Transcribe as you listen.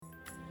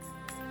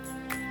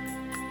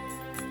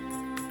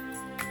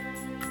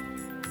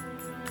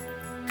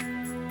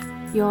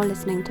You're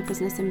listening to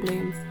Business in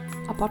Bloom,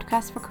 a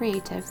podcast for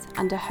creatives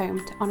and a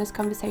home to honest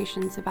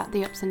conversations about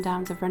the ups and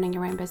downs of running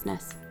your own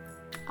business.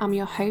 I'm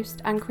your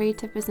host and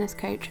creative business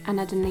coach,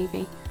 Anna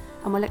Dunleavy,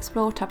 and we'll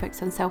explore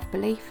topics on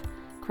self-belief,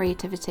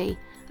 creativity,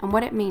 and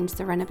what it means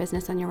to run a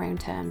business on your own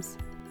terms.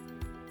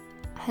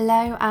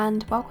 Hello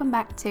and welcome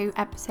back to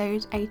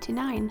episode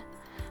 89.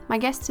 My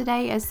guest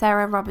today is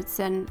Sarah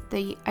Robertson,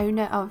 the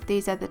owner of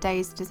These Other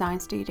Days Design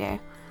Studio.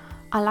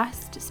 I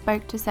last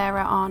spoke to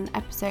Sarah on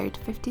episode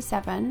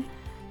 57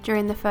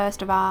 during the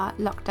first of our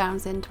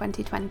lockdowns in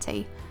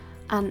 2020,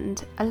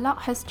 and a lot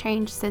has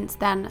changed since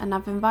then, and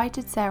I've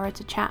invited Sarah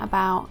to chat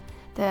about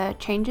the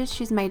changes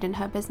she's made in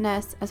her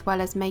business, as well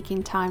as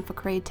making time for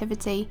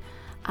creativity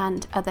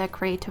and other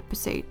creative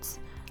pursuits.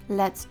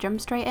 Let's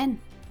jump straight in.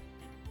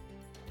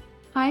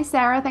 Hi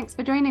Sarah, thanks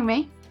for joining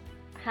me.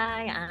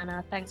 Hi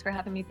Anna, thanks for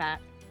having me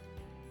back.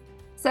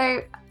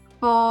 So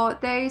for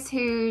those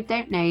who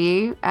don't know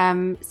you,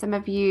 some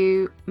of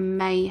you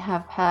may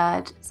have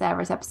heard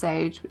Sarah's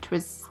episode, which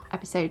was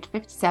episode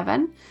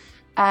 57,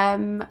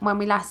 when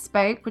we last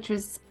spoke, which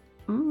was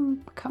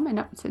coming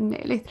up to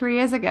nearly 3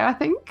 years ago, I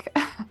think.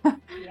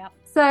 Yep.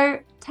 So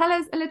tell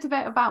us a little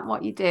bit about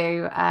what you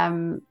do.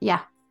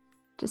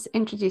 Just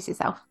introduce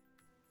yourself.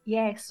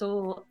 Yeah,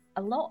 so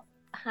a lot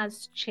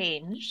has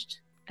changed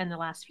in the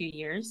last few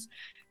years.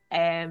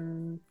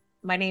 My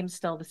name's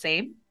still the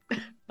same,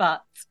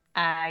 but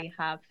I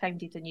have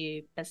founded a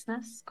new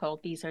business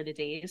called These Are the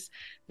Days,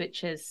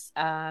 which is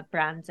a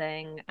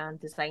branding and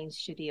design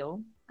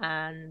studio.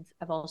 And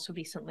I've also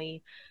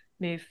recently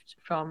moved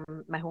from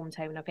my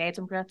hometown of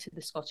Edinburgh to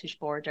the Scottish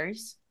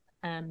borders.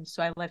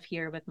 So I live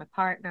here with my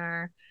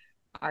partner,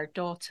 our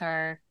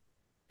daughter,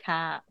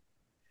 cat,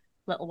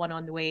 little one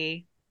on the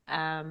way.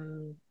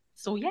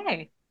 So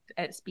yeah,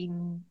 it's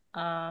been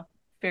a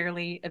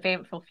fairly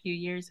eventful few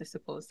years, I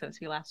suppose, since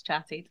we last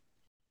chatted.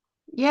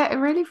 Yeah, it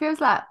really feels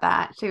like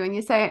that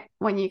actually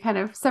when you kind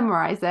of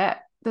summarize it,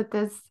 that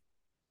there's,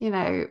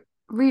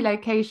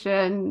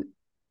 relocation,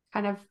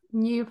 kind of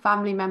new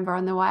family member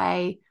on the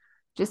way,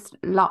 just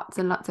lots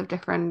and lots of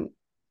different,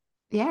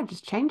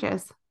 just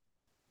changes.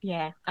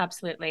 Yeah,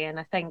 absolutely. And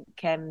I think,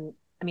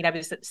 I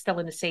was still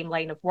in the same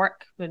line of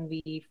work when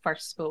we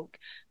first spoke,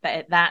 but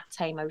at that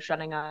time I was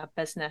running a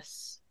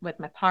business with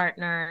my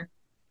partner,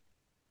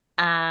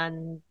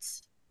 and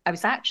I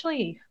was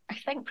actually, I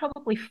think,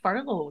 probably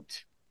furloughed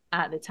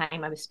at the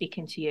time I was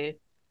speaking to you.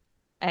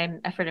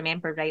 If I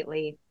remember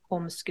rightly,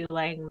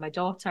 homeschooling my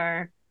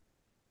daughter,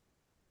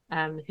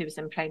 who was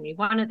in primary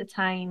one at the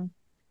time.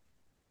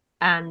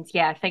 And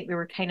yeah, I think we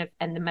were kind of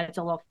in the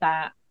middle of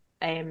that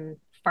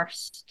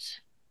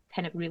first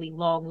kind of really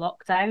long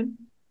lockdown.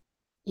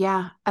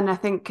 Yeah. And I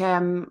think,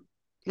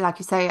 like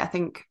you say, I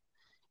think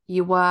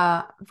you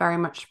were very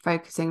much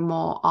focusing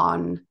more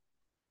on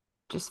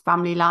just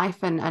family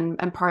life and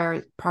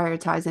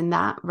prioritizing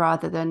that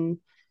rather than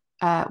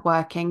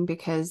working,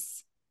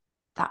 because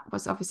that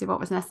was obviously what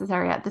was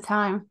necessary at the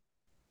time.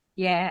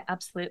 Yeah,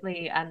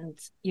 absolutely. And,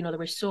 there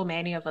were so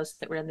many of us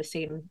that were in the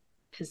same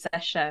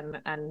position.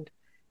 And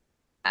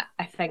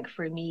I think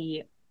for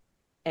me,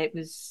 it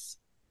was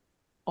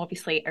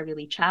obviously a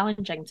really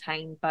challenging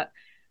time, but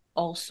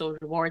also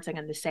rewarding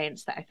in the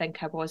sense that I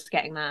think I was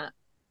getting that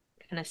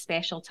kind of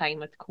special time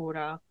with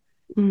Cora.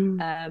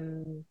 Mm.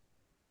 Um,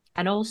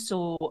 and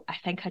also, I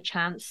think a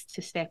chance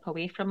to step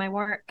away from my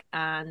work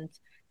and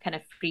kind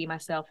of free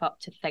myself up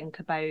to think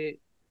about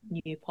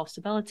new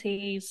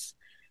possibilities.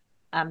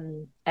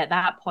 At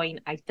that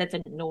point, I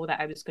didn't know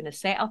that I was going to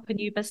set up a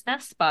new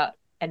business, but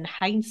in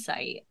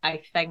hindsight,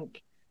 I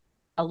think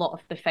a lot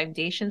of the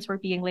foundations were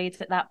being laid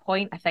at that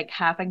point. I think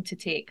having to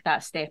take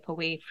that step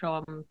away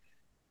from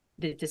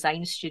the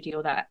design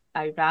studio that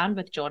I ran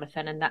with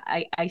Jonathan, and that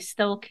I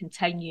still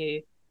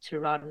continue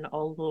to run,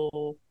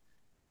 although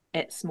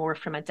it's more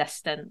from a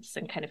distance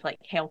and kind of like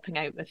helping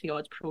out with the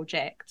odd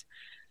project.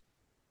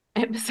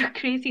 It was a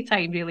crazy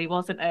time, really,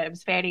 wasn't it? It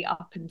was very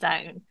up and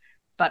down,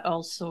 but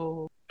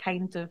also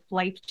kind of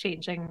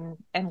life-changing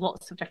in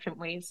lots of different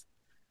ways.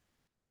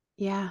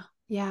 Yeah.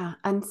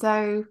 And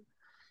so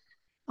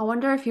I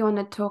wonder if you want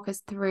to talk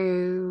us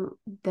through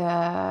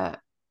the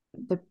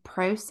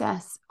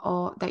process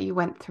or that you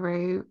went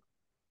through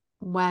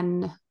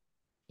when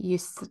you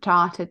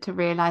started to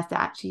realize that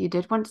actually you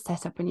did want to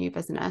set up a new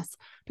business,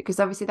 because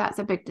obviously that's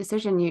a big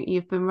decision.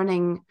 You've been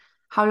running,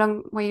 how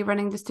long were you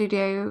running the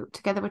studio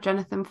together with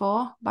Jonathan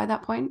for by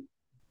that point?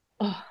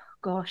 Oh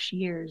gosh,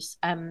 years.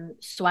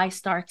 So I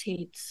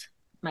started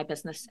my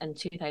business in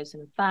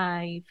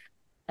 2005,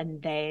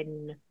 and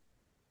then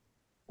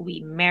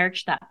we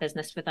merged that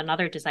business with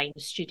another design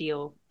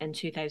studio in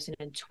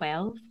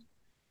 2012.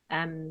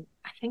 I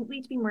think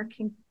we'd been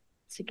working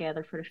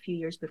together for a few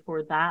years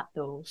before that,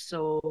 though.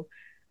 So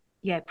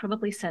yeah,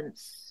 probably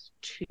since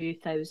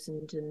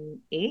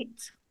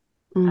 2008.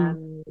 Mm.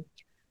 Um,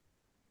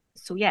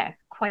 so yeah,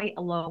 quite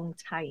a long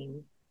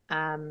time.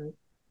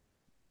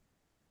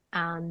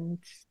 And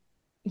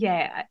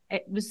yeah,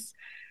 it was,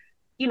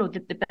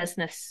 the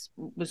business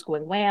was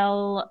going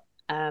well.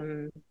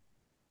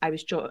 I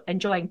was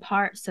enjoying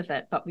parts of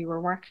it, but we were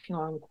working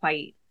on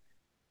quite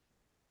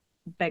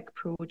big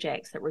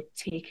projects that were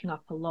taking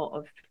up a lot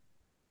of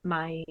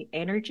my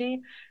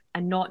energy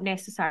and not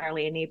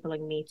necessarily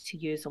enabling me to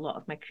use a lot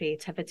of my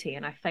creativity.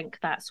 And I think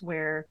that's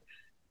where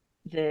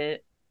the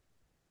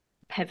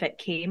pivot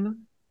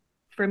came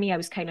for me. I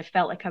was kind of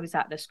felt like I was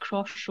at this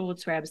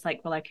crossroads where I was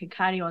like, well, I could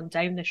carry on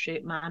down this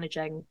route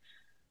managing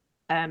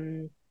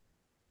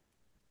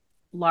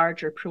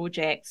larger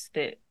projects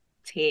that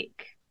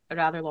take a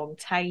rather long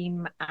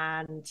time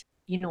and,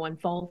 you know,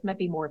 involve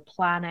maybe more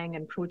planning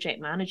and project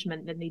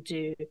management than they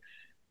do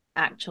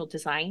actual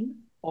design,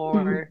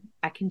 or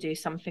I can do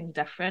something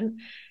different.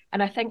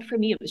 And I think for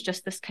me, it was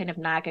just this kind of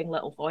nagging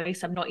little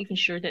voice. I'm not even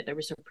sure that there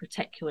was a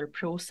particular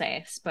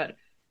process, but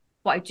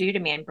what I do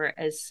remember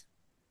is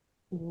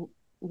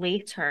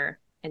later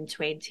in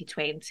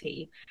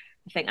 2020,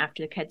 I think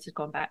after the kids had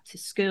gone back to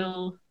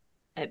school,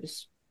 it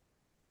was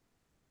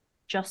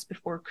just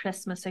before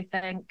Christmas, I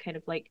think, kind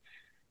of like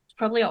it's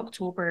probably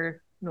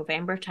October,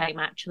 November time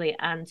actually.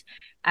 And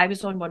I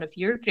was on one of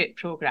your group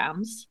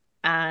programs,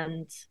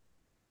 and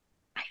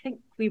I think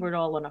we were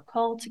all on a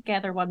call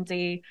together one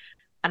day,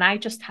 and I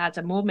just had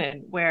a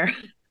moment where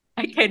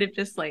I kind of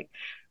just like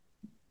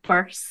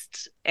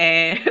burst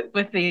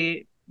with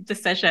the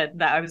decision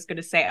that I was going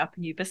to set up a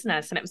new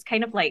business. And it was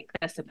kind of like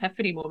this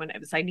epiphany moment.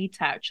 It was, I need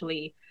to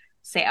actually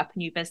set up a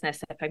new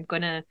business. If I'm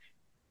going to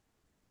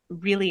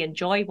really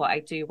enjoy what I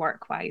do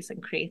work-wise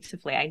and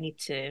creatively, I need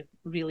to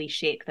really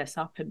shake this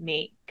up and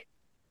make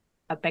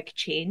a big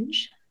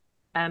change.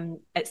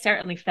 It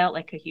certainly felt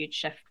like a huge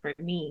shift for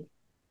me.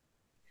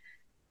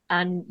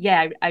 And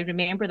yeah, I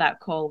remember that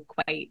call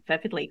quite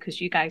vividly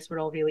because you guys were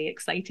all really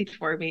excited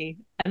for me.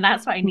 And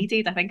that's what I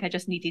needed. I think I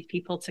just needed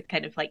people to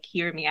kind of like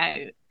hear me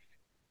out.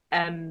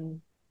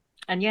 And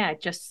yeah,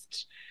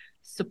 just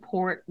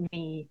support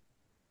me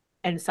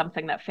in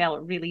something that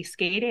felt really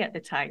scary at the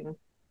time.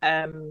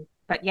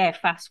 But yeah,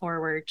 fast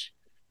forward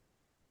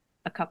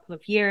a couple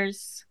of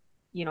years,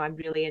 you know, I'm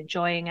really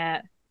enjoying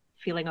it,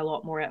 feeling a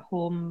lot more at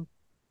home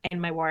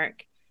in my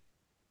work.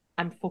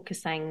 I'm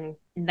focusing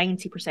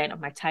 90% of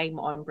my time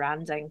on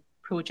branding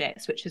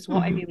projects, which is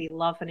what I really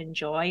love and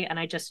enjoy. And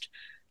I just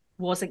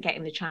wasn't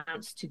getting the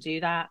chance to do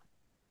that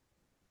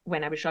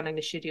when I was running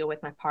the studio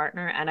with my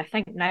partner. And I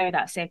think now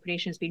that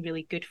separation has been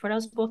really good for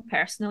us both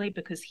personally,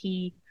 because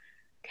he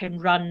can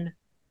run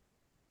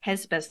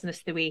his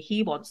business the way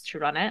he wants to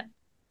run it.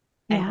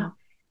 Yeah. And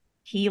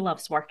he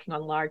loves working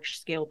on large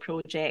scale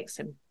projects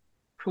and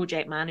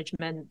project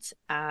management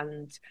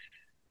and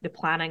the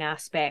planning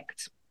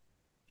aspect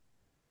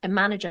and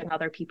managing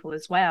other people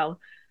as well.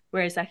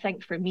 Whereas I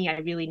think for me, I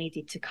really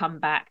needed to come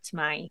back to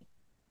my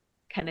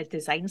kind of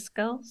design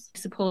skills. I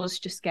suppose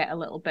just get a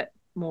little bit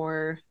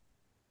more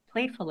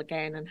playful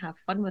again and have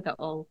fun with it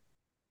all.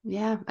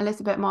 Yeah, a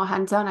little bit more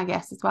hands-on, I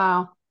guess, as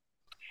well.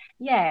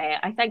 Yeah,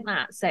 I think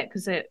that's it.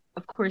 Because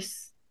of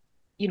course,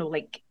 you know,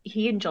 like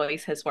he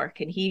enjoys his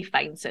work and he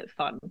finds it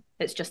fun.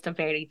 It's just a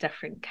very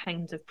different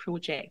kind of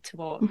project to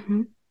what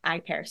I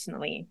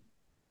personally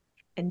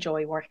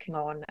enjoy working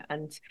on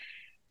and,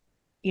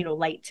 you know,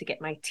 like to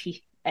get my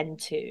teeth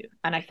into.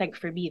 And I think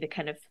for me, the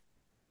kind of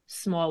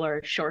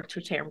smaller,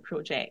 shorter term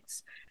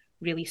projects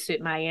really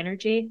suit my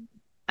energy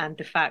and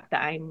the fact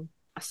that I'm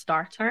a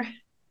starter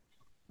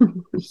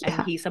and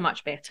he's a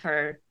much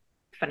better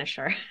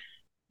finisher.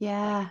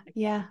 Yeah,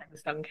 yeah.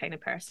 Things done kind of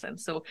person.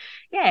 So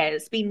yeah,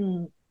 it's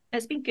been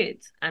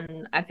good.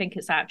 And I think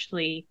it's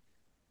actually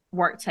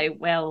worked out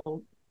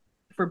well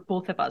for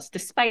both of us,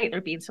 despite there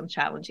being some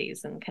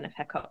challenges and kind of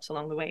hiccups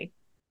along the way.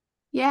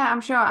 Yeah, I'm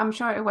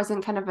sure it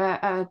wasn't kind of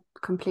a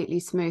completely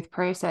smooth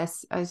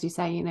process. As you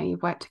say, you know,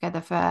 you've worked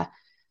together for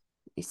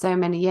so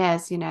many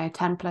years, you know,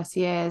 10 plus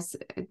years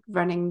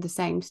running the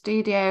same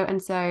studio.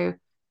 And so,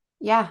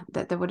 yeah,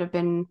 that there would have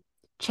been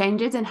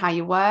changes in how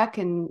you work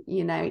and,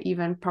 you know,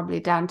 even probably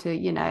down to,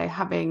 you know,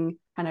 having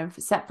kind of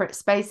separate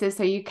spaces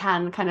so you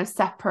can kind of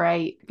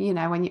separate, you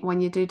know,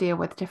 when you do deal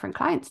with different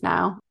clients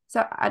now.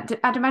 So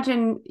I'd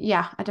imagine,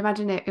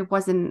 it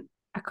wasn't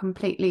a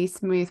completely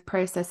smooth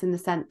process in the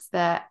sense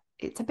that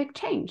it's a big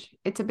change.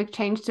 It's a big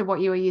change to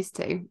what you were used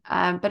to.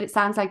 But it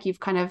sounds like you've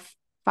kind of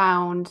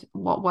found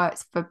what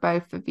works for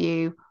both of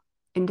you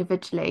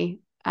individually.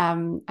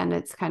 And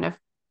it's kind of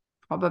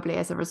probably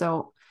as a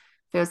result,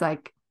 feels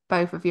like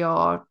both of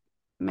your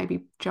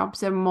maybe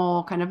jobs are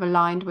more kind of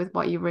aligned with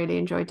what you really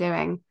enjoy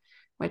doing,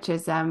 which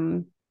is,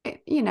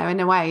 you know, in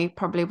a way,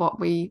 probably what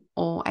we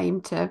all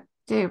aim to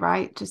do,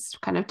 right? Just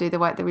kind of do the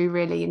work that we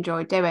really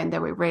enjoy doing,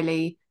 that we're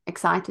really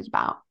excited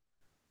about.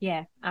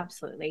 Yeah,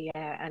 absolutely.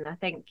 Yeah. And I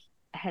think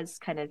his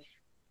kind of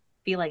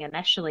feeling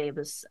initially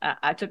was,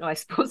 I don't know, I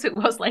suppose it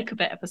was like a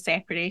bit of a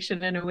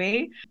separation in a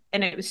way.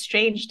 And it was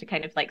strange to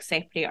kind of like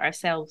separate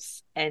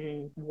ourselves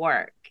in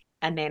work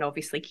and then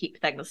obviously keep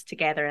things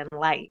together in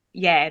life.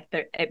 Yeah,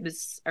 it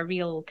was a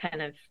real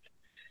kind of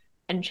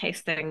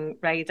interesting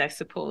ride, I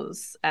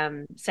suppose.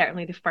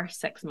 Certainly the first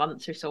 6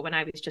 months or so when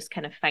I was just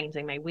kind of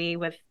finding my way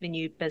with the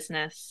new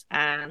business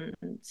and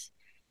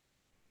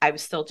I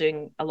was still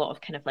doing a lot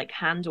of kind of like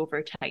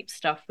handover type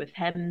stuff with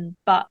him.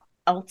 But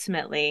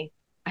ultimately,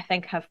 I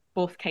think have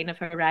both kind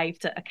of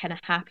arrived at a kind of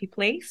happy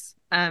place,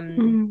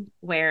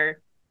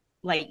 where,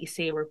 like you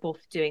say, we're both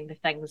doing the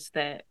things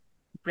that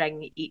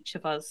bring each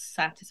of us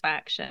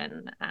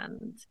satisfaction.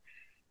 And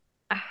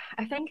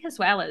I think as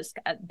well as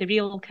the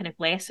real kind of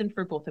lesson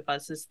for both of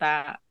us is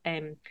that,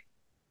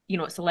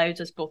 it's allowed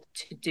us both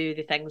to do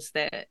the things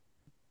that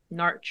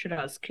nurture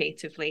us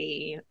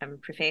creatively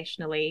and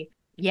professionally.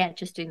 Yeah,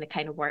 just doing the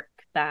kind of work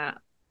that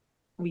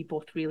we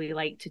both really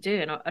like to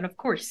do. And of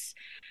course,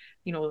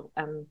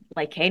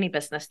 like any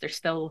business, there's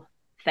still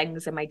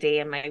things in my day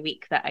and my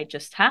week that I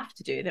just have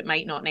to do that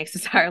might not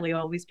necessarily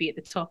always be at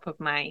the top of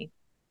my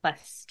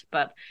list.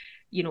 But,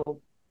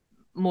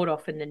 more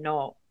often than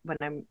not, when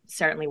I'm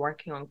certainly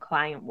working on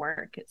client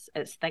work,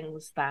 it's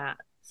things that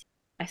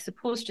I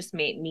suppose just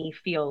make me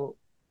feel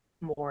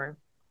more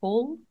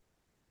whole.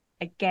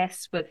 I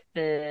guess with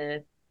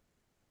the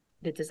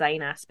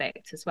design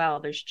aspect as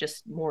well, there's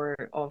just more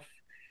of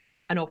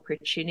an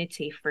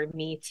opportunity for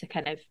me to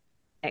kind of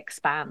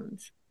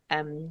expand.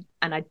 And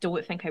I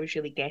don't think I was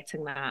really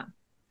getting that.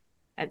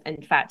 And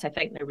in fact, I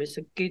think there was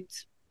a good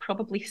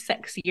probably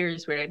 6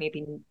 years where I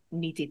maybe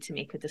needed to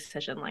make a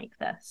decision like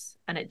this.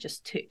 And it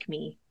just took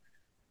me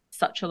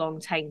such a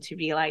long time to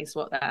realize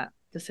what that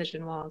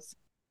decision was.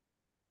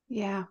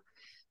 Yeah.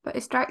 But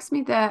it strikes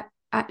me that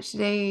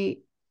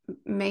actually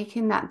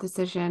making that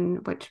decision,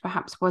 which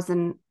perhaps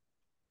wasn't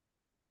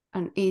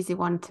an easy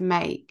one to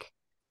make,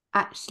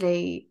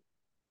 actually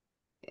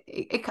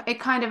it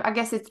kind of, I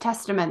guess it's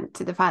testament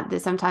to the fact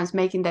that sometimes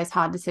making those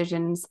hard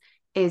decisions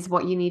is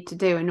what you need to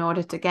do in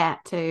order to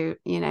get to,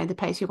 the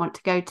place you want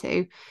to go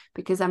to,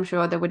 because I'm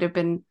sure there would have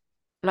been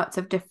lots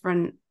of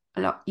different,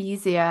 a lot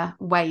easier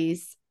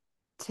ways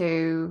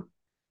to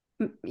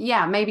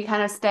maybe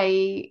kind of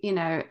stay, in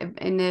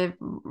the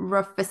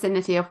rough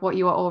vicinity of what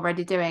you are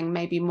already doing,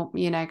 maybe more,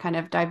 kind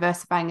of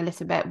diversifying a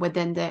little bit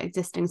within the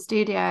existing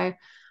studio,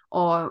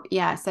 or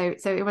so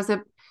it was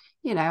a,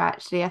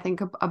 actually I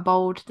think a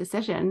bold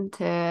decision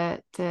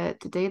to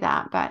do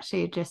that, but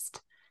actually it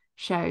just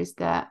shows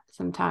that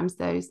sometimes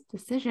those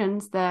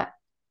decisions that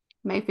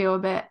may feel a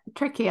bit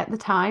tricky at the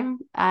time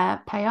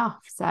pay off.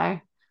 So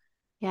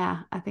yeah,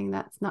 I think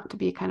that's not to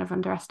be kind of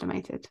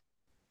underestimated.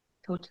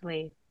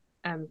 Totally.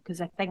 Because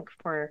I think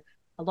for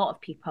a lot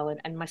of people,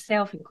 and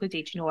myself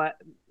included,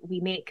 we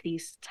make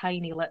these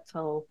tiny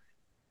little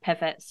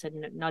pivots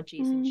and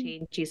nudges and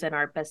changes in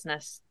our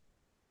business,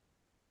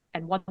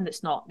 and one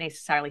that's not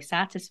necessarily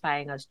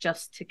satisfying us,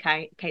 just to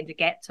kind of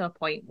get to a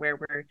point where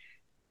we're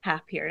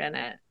happier in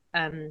it.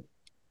 And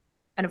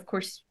of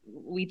course,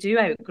 we do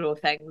outgrow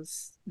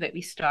things that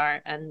we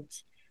start, and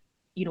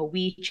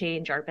we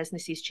change, our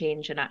businesses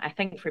change. And I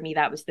think for me,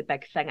 that was the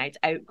big thing. I'd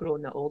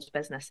outgrown the old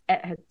business.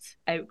 It had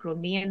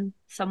outgrown me in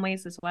some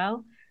ways as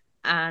well.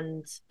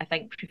 And I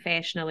think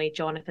professionally,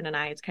 Jonathan and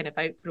I had kind of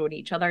outgrown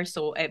each other.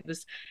 So it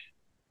was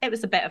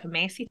a bit of a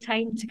messy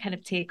time to kind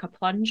of take a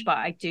plunge. But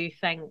I do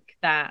think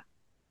that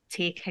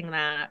taking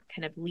that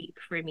kind of leap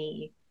for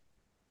me,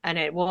 and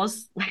it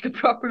was like a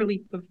proper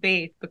leap of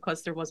faith,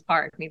 because there was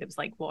part of me that was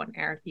like, what on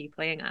earth are you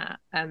playing at?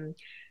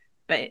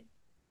 But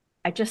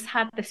I just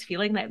had this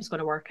feeling that it was going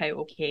to work out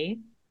okay,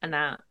 and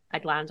that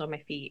I'd land on my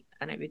feet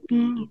and it would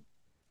be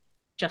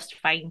just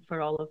fine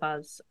for all of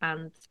us.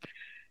 And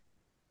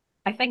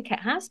I think it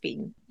has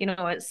been.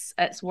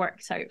 It's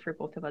worked out for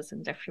both of us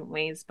in different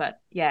ways. But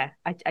yeah,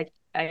 I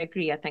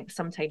agree. I think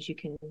sometimes you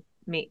can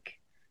make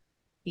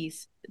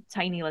these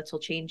tiny little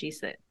changes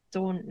that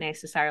don't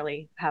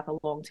necessarily have a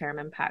long-term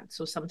impact.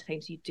 So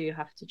sometimes you do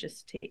have to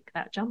just take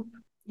that jump.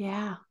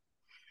 Yeah.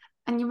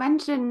 And you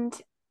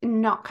mentioned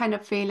not kind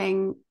of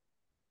feeling,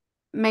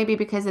 maybe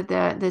because of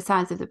the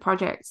size of the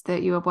projects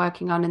that you were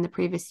working on in the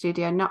previous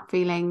studio, not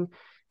feeling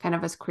kind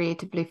of as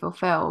creatively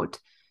fulfilled.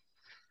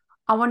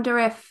 I wonder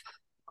if,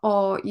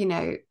 or,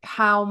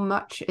 how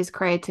much is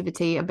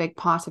creativity a big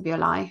part of your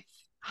life?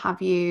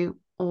 Have you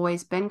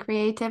always been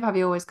creative? Have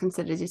you always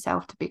considered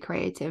yourself to be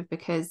creative?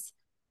 Because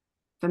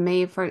for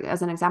me,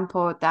 as an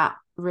example, that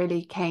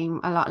really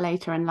came a lot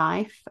later in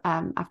life,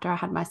 after I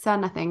had my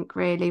son, I think,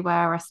 really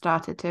where I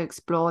started to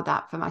explore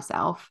that for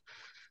myself.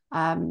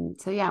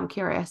 So yeah, I'm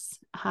curious,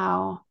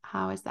 how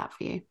is that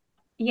for you?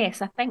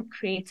 Yes, I think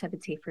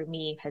creativity for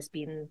me has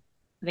been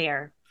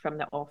there from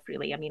the off,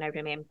 really. I mean, I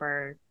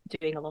remember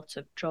doing a lot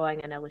of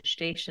drawing and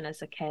illustration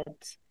as a kid,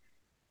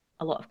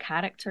 a lot of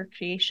character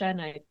creation.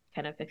 I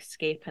kind of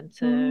escape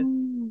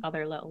into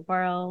other little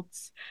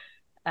worlds.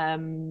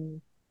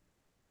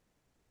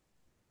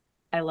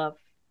 I love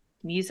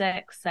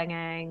music,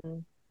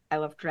 singing. I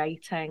loved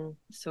writing,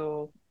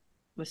 so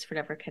was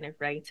forever kind of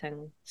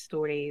writing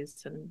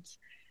stories and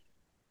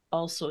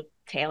also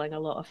telling a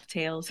lot of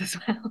tales as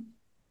well.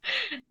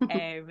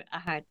 I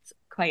had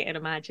quite an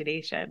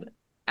imagination,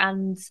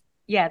 and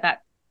yeah,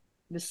 that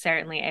was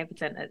certainly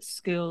evident at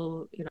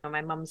school.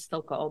 My mum's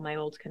still got all my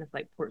old kind of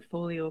like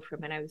portfolio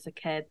from when I was a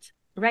kid,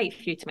 right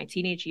through to my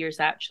teenage years,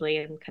 actually,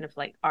 and kind of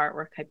like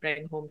artwork I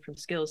bring home from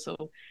school. So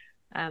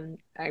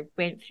I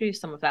went through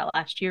some of that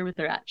last year with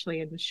her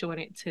actually, and was showing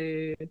it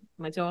to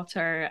my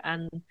daughter,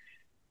 and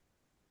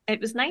it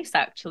was nice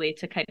actually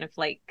to kind of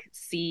like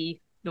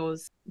see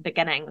those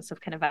beginnings of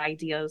kind of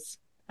ideas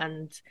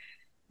and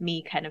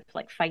me kind of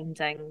like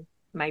finding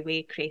my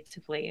way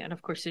creatively. And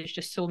of course, there's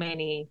just so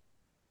many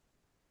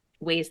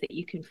ways that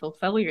you can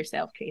fulfill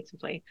yourself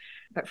creatively.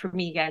 But for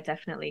me, yeah,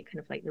 definitely kind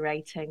of like the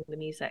writing, the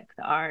music,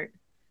 the art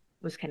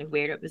was kind of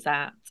where it was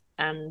at.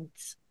 And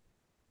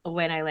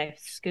when I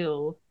left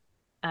school,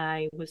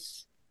 I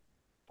was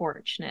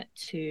fortunate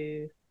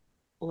to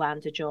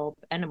land a job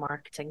in a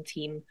marketing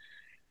team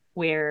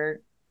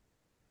where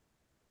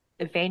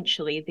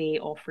eventually they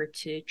offered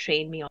to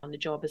train me on the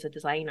job as a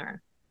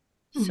designer.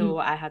 So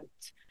I had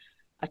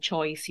a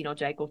choice,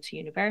 do I go to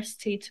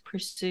university to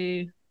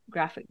pursue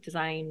graphic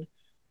design,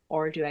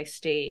 or do I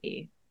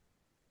stay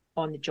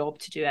on the job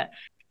to do it?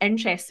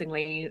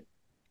 Interestingly,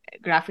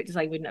 graphic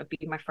design wouldn't have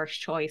been my first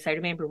choice. I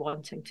remember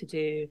wanting to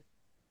do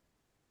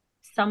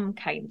some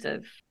kind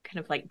of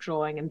like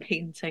drawing and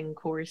painting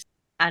course.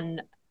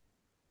 And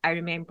I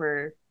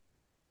remember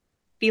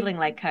feeling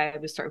like I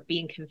was sort of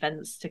being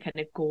convinced to kind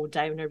of go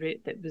down a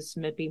route that was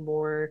maybe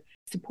more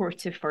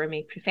supportive for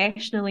me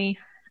professionally,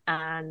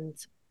 and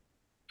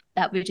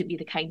that wouldn't be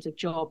the kind of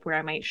job where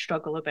I might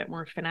struggle a bit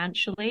more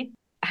financially.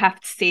 I have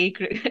to say,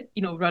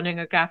 running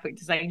a graphic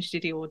design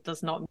studio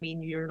does not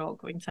mean you're not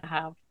going to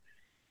have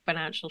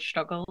financial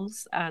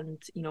struggles.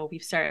 And,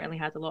 we've certainly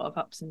had a lot of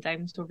ups and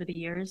downs over the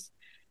years,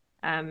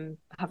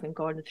 having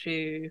gone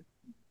through,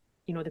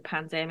 the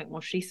pandemic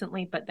most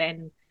recently, but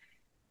then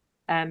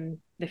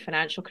the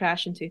financial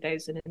crash in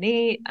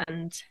 2008.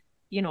 And,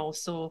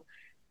 so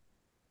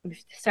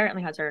we've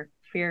certainly had our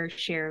fair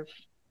share of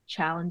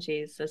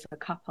challenges as a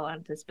couple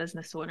and as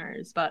business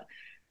owners. But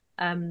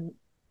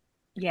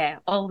yeah,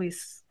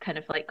 always kind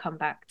of like come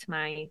back to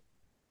my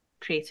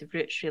creative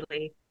roots,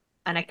 really.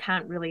 And I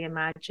can't really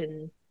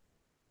imagine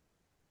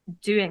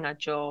doing a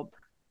job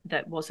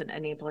that wasn't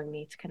enabling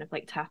me to kind of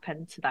like tap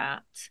into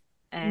that.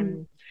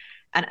 And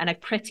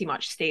I've pretty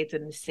much stayed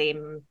in the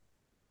same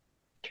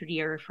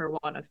career, for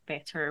want of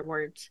better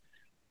words,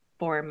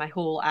 for my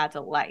whole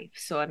adult life.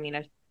 So I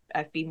mean,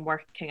 I've been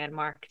working in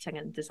marketing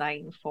and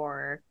design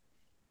for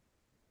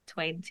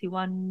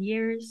 21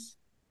 years,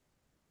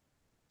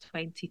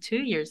 22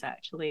 years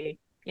actually.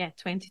 Yeah,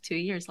 22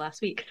 years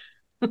last week.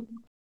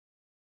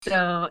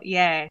 So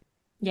yeah,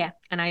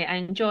 and I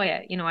enjoy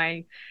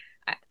it.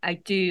 I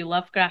do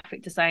love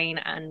graphic design,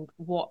 and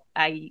what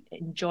I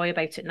enjoy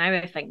about it now,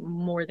 I think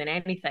more than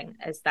anything,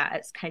 is that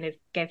it's kind of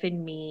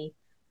given me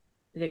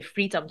the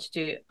freedom to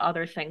do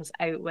other things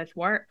out with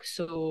work.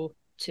 So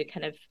to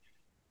kind of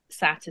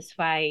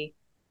satisfy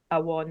a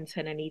want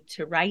and a need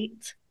to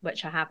write,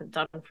 which I haven't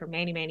done for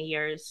many, many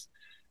years.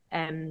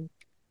 And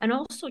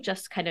also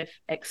just kind of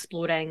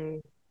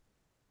exploring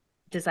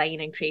design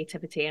and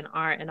creativity and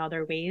art in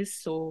other ways.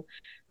 So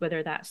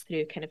whether that's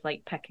through kind of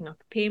like picking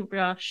up a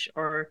paintbrush,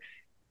 or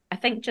I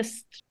think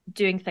just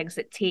doing things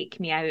that take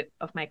me out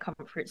of my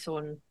comfort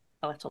zone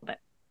a little bit.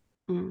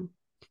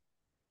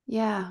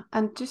 Yeah,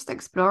 and just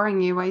exploring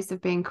new ways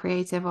of being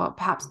creative, or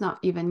perhaps not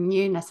even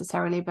new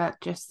necessarily,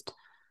 but just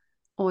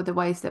or the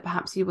ways that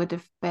perhaps you would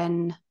have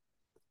been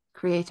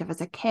creative as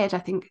a kid. I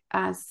think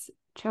as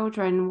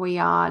children, we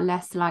are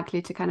less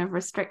likely to kind of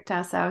restrict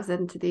ourselves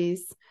into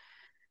these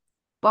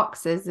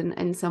boxes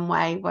in some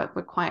way. We're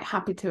quite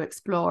happy to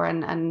explore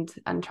and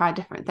try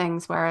different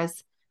things,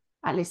 whereas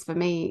at least for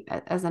me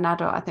as an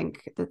adult, I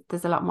think that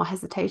there's a lot more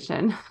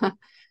hesitation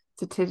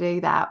to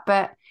do that.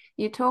 But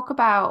you talk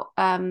about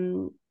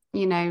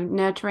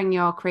nurturing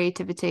your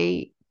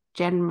creativity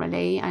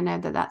generally. I know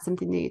that that's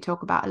something that you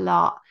talk about a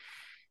lot.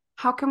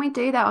 How can we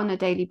do that on a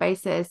daily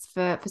basis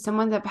for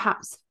someone that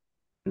perhaps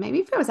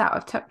maybe feels out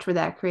of touch with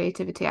their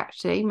creativity?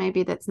 Actually,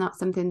 maybe that's not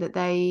something that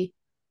they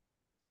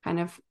kind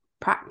of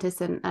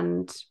practice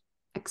and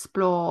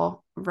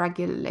explore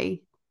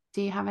regularly.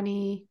 Do you have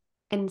any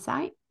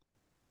insight?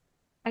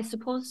 I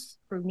suppose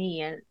for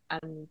me,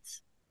 and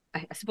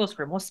I suppose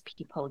for most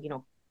people,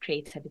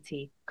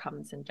 creativity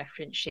comes in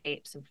different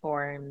shapes and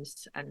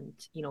forms, and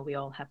we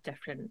all have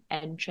different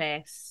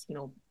interests,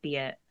 be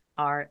it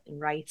art and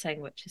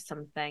writing, which is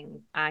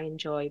something I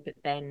enjoy, but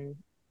then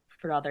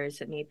for others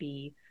it may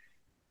be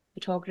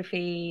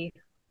photography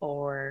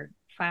or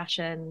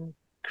fashion,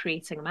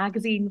 creating a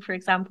magazine, for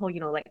example.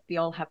 Like they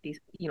all have these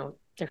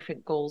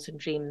different goals and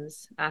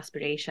dreams,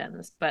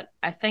 aspirations. But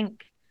I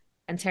think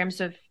in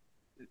terms of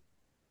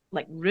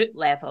like root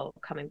level,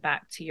 coming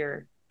back to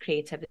your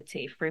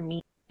creativity, for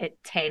me I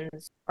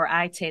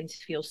tend to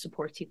feel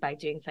supported by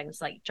doing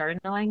things like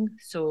journaling.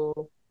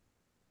 So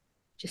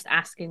just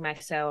asking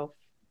myself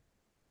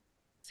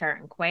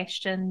certain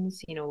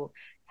questions,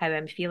 how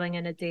I'm feeling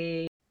in a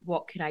day,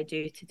 what can I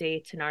do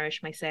today to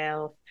nourish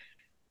myself?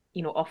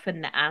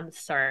 Often the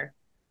answer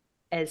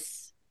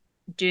is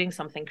doing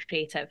something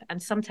creative,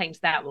 and sometimes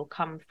that will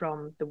come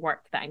from the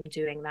work that I'm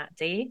doing that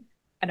day.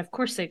 And of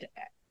course,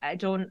 I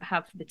don't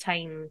have the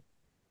time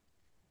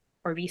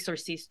or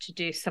resources to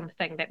do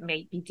something that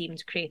might be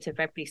deemed creative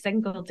every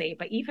single day,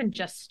 but even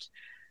just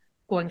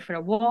going for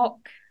a walk,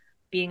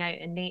 being out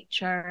in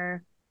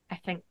nature. I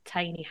think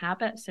tiny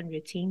habits and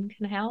routine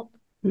can help.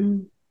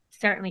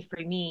 Certainly for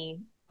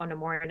me, on a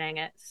morning,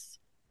 it's,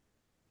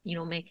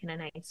 making a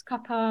nice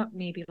cuppa,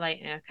 maybe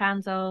lighting a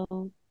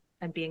candle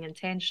and being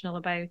intentional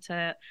about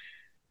it.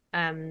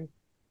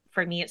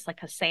 For me, it's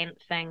like a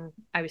scent thing.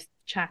 I was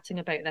chatting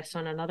about this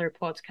on another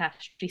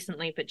podcast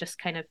recently, but just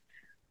kind of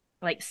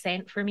like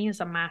scent for me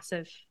is a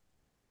massive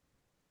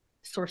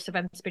source of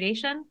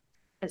inspiration.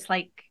 It's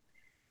like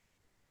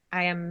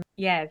I am,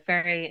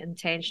 very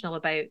intentional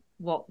about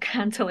what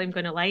candle I'm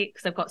going to light,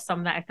 because I've got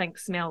some that I think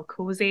smell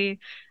cozy.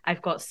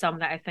 I've got some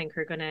that I think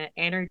are going to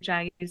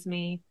energize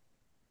me.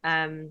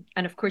 And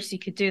of course, you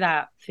could do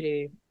that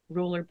through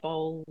roller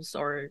balls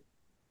or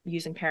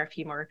using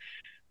perfume or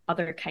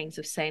other kinds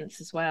of scents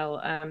as well.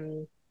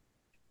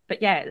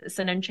 But yeah, it's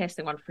an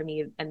interesting one for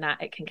me in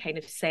that it can kind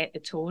of set the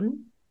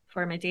tone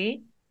for my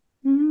day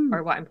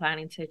or what I'm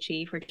planning to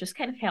achieve, or just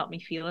kind of help me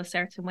feel a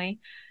certain way.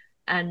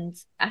 And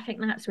I think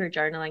that's where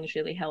journaling is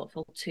really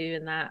helpful too,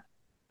 in that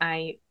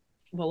I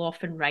will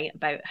often write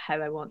about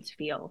how I want to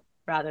feel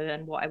rather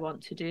than what I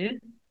want to do.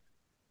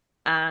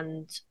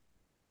 And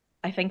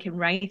I think in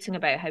writing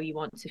about how you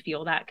want to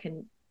feel, that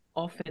can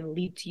often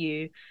lead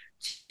you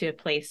to a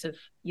place of,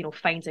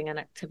 finding an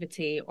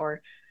activity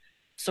or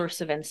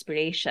source of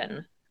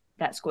inspiration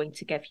that's going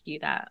to give you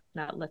that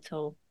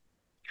little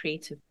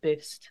creative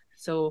boost.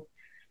 So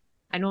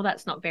I know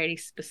that's not very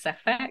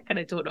specific and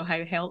I don't know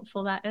how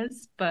helpful that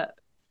is, but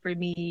for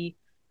me,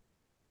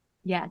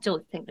 I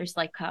don't think there's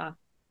like a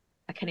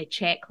kind of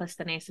checklist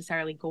to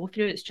necessarily go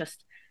through. It's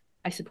just,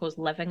 I suppose,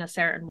 living a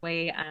certain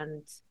way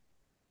and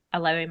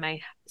allowing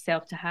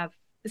myself to have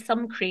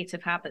some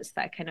creative habits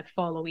that I kind of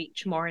follow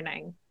each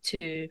morning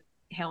to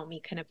help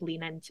me kind of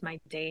lean into my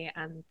day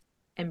and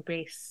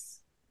embrace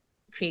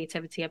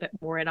creativity a bit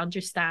more and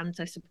understand,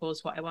 I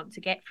suppose, what I want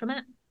to get from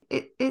it.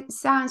 It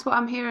sounds, what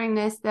I'm hearing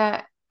is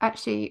that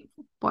actually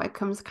what it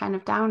comes kind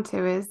of down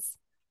to is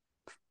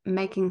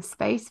making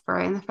space for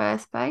it in the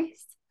first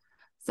place.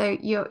 So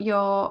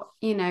you're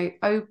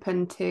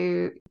open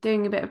to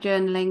doing a bit of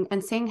journaling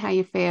and seeing how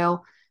you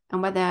feel,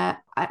 and whether,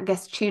 I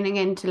guess, tuning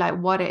into like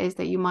what it is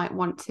that you might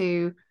want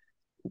to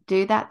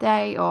do that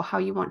day or how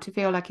you want to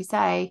feel, like you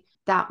say,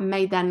 that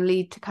may then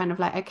lead to kind of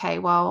like, okay,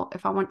 well,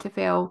 if I want to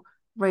feel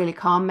really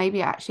calm,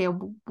 maybe actually a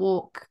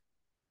walk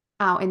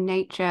out in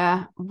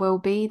nature will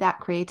be that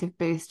creative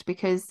boost,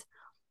 because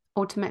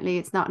ultimately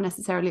it's not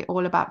necessarily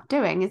all about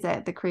doing, is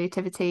it? The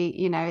creativity,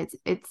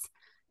 it's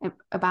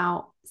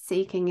about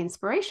seeking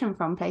inspiration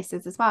from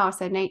places as well.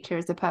 So nature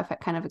is a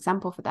perfect kind of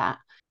example for that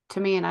to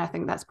me, and I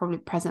think that's probably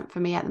present for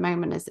me at the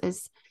moment,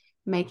 is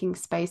making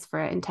space for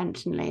it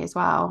intentionally as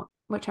well,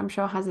 which I'm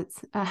sure has its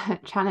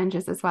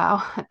challenges as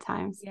well at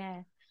times.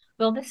 Yeah,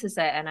 well, this is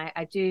it, and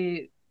I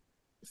do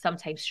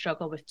sometimes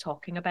struggle with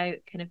talking about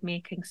kind of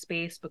making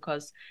space,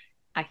 because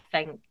I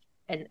think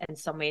in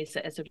some ways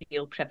it is a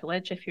real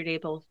privilege if you're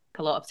able to take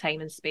a lot of time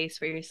and space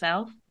for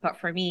yourself. But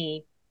for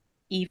me,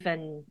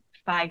 even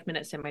 5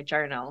 minutes in my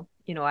journal,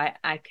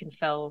 I can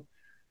fill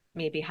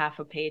maybe half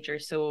a page or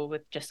so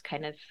with just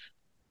kind of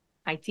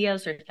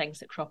ideas or things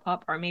that crop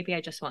up, or maybe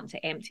I just want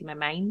to empty my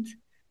mind.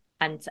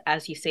 And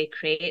as you say,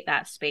 create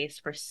that space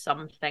for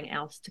something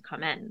else to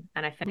come in.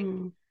 And I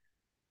think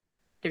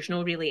there's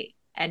no really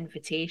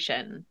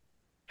invitation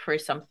for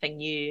something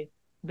new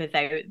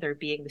without there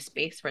being the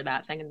space for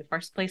that thing in the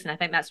first place. And I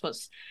think that's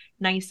what's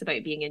nice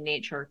about being in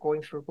nature,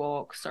 going for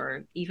walks,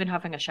 or even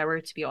having a shower,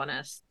 to be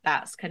honest.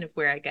 That's kind of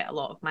where I get a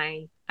lot of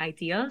my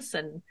ideas,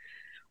 and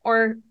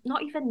or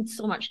not even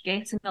so much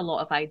getting a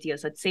lot of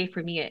ideas. I'd say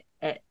for me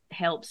it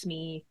helps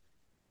me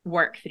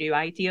work through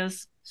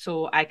ideas,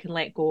 so I can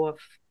let go of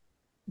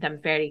them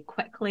very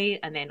quickly,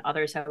 and then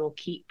others I will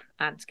keep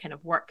and kind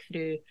of work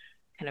through,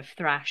 kind of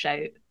thrash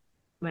out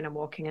when I'm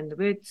walking in the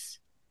woods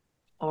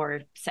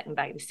or sitting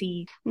by the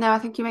sea. No, I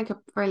think you make a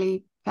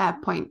really fair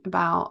point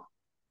about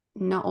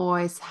not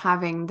always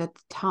having the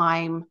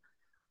time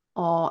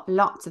or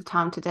lots of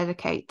time to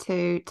dedicate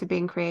to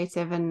being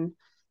creative, and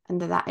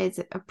that is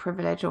a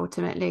privilege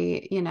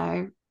ultimately.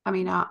 I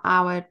mean,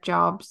 our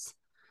jobs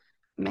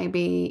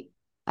maybe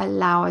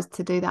allow us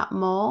to do that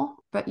more,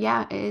 but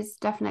yeah, it is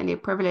definitely a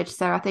privilege.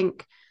 So I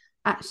think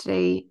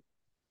actually,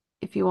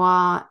 if you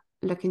are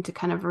looking to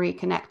kind of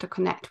reconnect or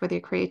connect with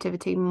your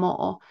creativity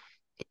more,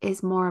 it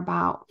is more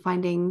about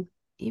finding,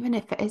 even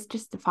if it is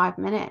just the 5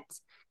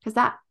 minutes, because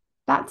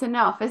that's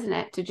enough, isn't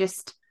it, to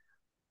just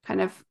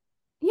kind of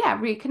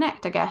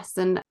reconnect, I guess.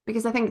 And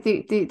because I think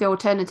the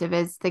alternative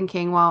is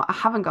thinking, well, I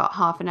haven't got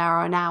half an hour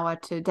or an hour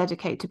to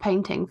dedicate to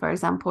painting, for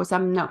example, so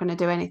I'm not going to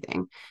do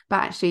anything.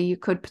 But actually you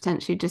could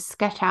potentially just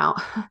sketch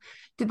out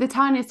do the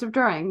tiniest of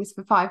drawings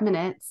for 5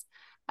 minutes,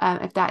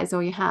 if that is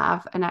all you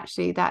have, and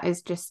actually that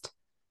is just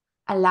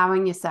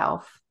allowing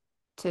yourself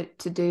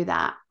to do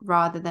that,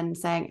 rather than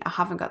saying, I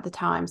haven't got the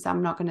time, so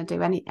I'm not going to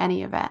do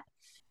any of it.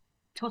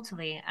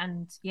 Totally.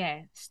 And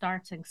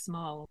starting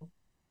small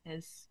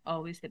is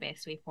always the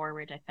best way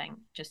forward, I think.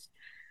 Just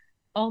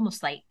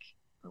almost like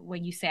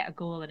when you set a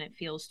goal and it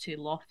feels too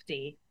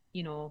lofty,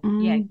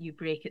 Yeah, you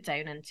break it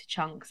down into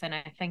chunks. And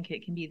I think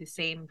it can be the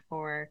same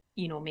for,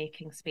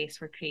 making space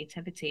for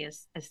creativity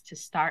is to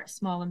start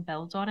small and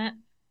build on it.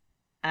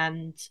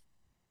 And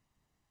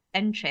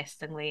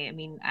interestingly, I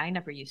mean, I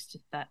never used to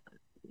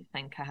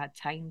think I had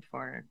time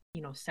for,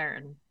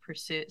 certain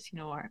pursuits,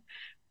 or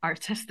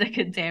artistic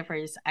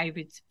endeavors. I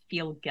would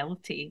feel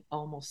guilty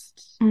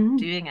almost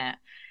doing it.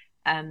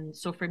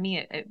 So for me,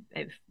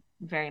 it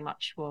very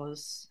much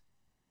was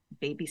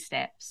baby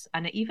steps.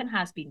 And it even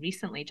has been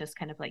recently, just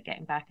kind of like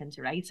getting back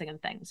into writing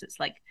and things. It's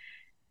like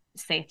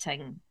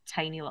setting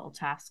tiny little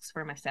tasks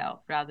for myself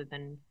rather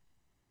than,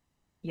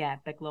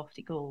 big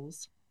lofty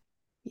goals.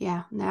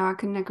 Yeah, no, I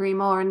couldn't agree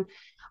more. And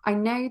I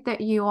know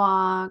that you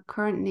are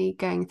currently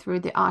going through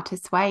the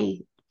Artist's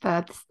Way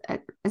for,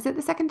 is it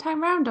the second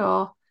time round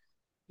or?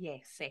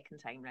 Yes, second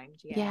time round,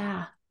 yeah.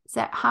 Yeah.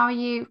 So how are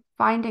you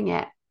finding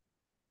it,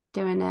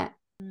 doing it?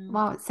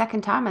 Well, it's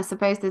second time, I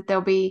suppose that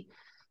there'll be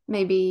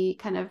maybe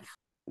kind of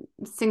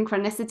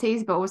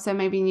synchronicities, but also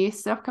maybe new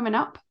stuff coming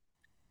up.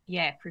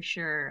 Yeah, for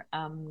sure.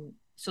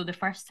 So the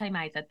first time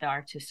I did the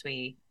Artist's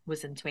Way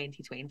was in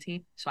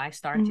 2020. So I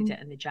started it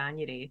in the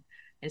January.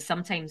 And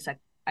sometimes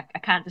I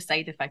can't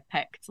decide if I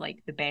picked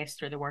like the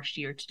best or the worst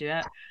year to do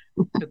it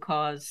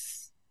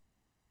because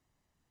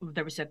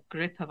there was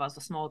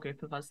a small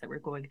group of us that were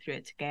going through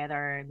it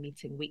together,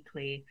 meeting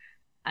weekly.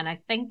 And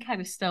I think I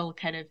was still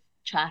kind of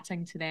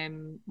chatting to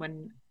them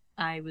when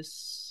I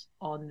was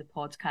on the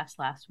podcast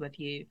last with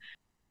you.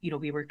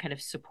 We were kind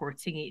of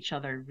supporting each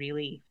other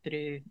really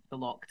through the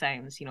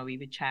lockdowns. We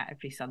would chat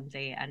every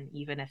Sunday. And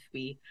even if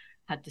we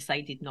had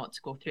decided not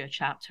to go through a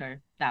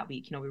chapter that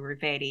week, we were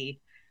very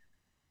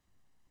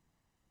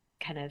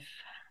kind of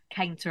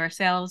kind to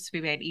ourselves.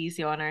 We went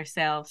easy on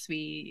ourselves.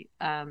 We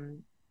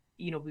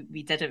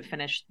didn't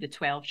finish the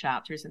 12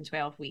 chapters in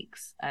 12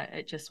 weeks.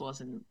 It just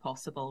wasn't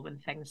possible when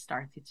things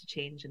started to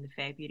change in the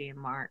February and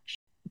March.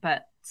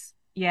 But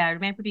yeah, I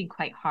remember being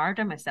quite hard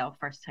on myself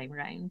first time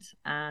around.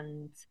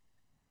 And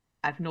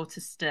I've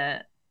noticed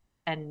it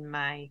in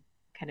my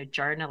kind of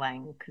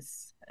journaling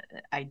because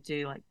I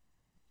do like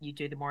you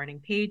do the morning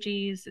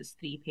pages, it's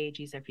 3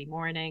 pages every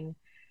morning.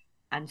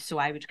 And so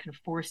I would kind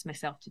of force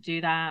myself to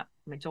do that.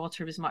 My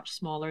daughter was much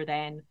smaller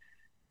then,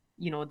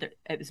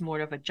 it was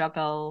more of a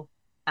juggle.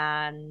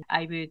 And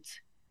I would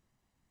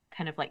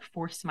kind of like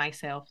force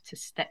myself to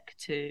stick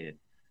to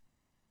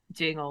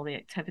doing all the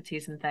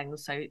activities and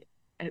things. So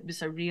it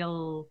was a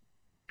real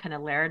kind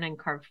of learning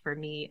curve for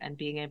me and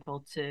being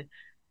able to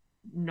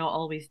not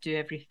always do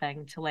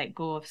everything, to let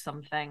go of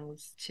some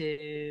things,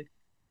 to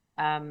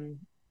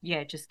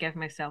just give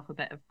myself a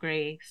bit of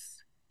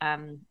grace,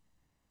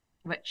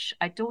 which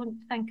I don't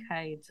think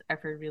I'd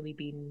ever really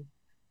been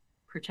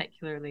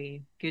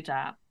particularly good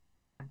at.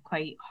 I'm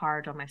quite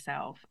hard on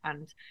myself,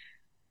 and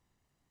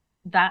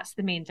that's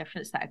the main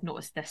difference that I've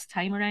noticed this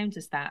time around,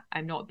 is that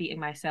I'm not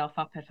beating myself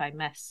up if I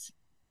miss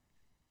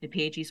the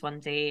pages one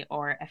day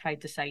or if I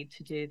decide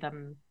to do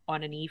them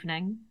on an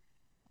evening,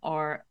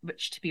 or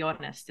which to be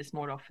honest is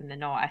more often than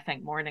not. I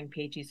think morning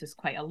pages is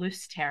quite a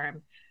loose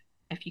term.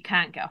 If you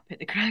can't get up at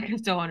the crack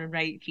of dawn and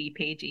write 3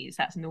 pages,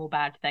 that's no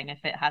bad thing.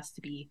 If it has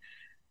to be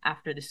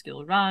after the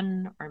school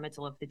run or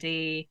middle of the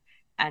day,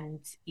 and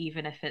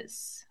even if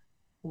it's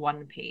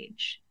 1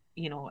 page,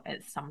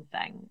 it's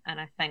something. And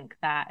I think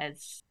that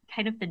is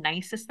kind of the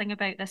nicest thing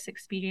about this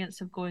experience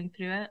of going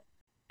through it,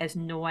 is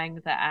knowing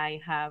that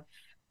I have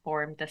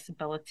formed this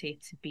ability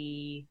to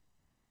be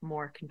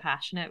more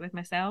compassionate with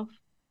myself,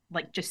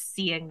 like just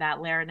seeing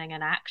that learning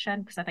in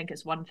action. Because I think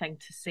it's one thing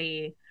to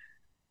say,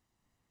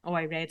 oh,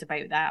 I read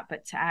about that,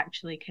 but to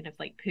actually kind of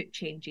like put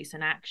changes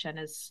in action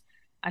is,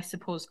 I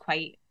suppose,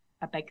 quite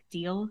a big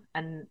deal.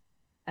 And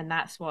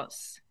that's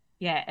what's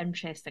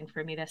interesting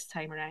for me this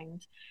time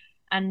around.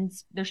 And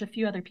there's a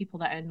few other people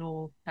that I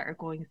know that are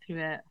going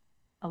through it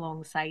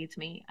alongside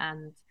me,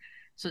 and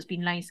so it's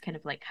been nice kind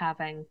of like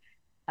having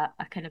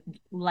a kind of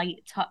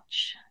light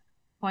touch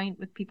point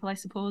with people, I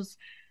suppose.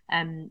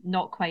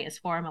 Not quite as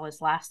formal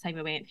as last time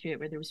I went through it,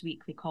 where there was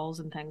weekly calls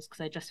and things,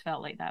 because I just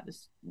felt like that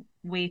was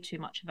way too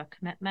much of a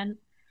commitment.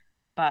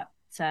 But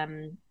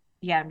I'm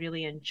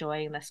really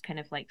enjoying this kind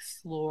of like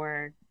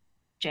slower,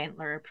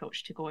 gentler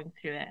approach to going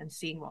through it and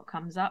seeing what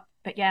comes up.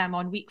 But yeah, I'm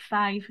on week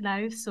 5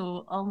 now,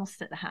 so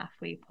almost at the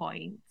halfway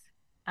point,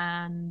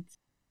 and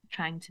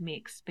trying to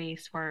make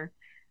space for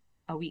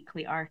a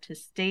weekly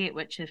artist date,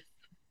 which, if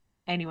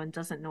anyone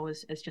doesn't know,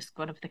 is just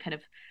one of the kind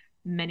of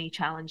mini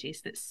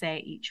challenges that's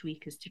set each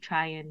week, is to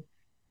try and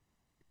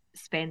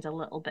spend a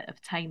little bit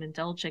of time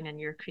indulging in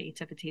your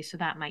creativity. So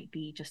that might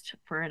be just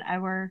for an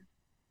hour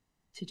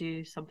to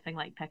do something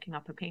like picking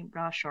up a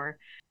paintbrush or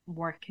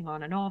working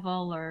on a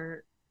novel,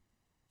 or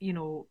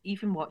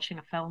even watching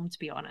a film, to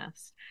be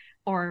honest,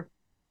 or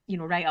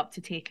right up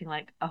to taking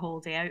like a whole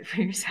day out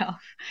for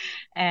yourself,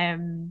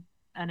 and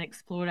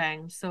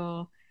exploring.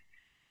 So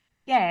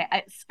yeah,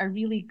 it's a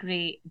really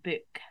great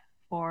book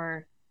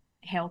for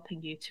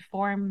helping you to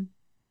form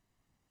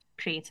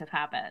creative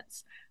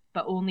habits,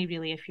 but only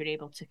really if you're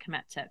able to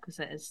commit to it, because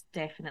it is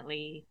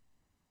definitely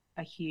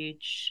a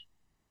huge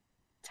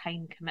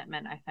time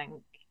commitment, I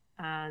think.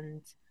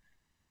 And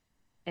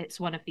it's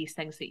one of these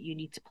things that you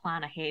need to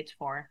plan ahead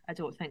for. I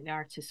don't think The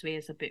Artist's Way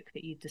is a book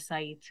that you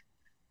decide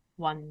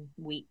one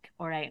week,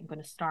 all right, I'm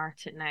going to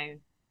start it now.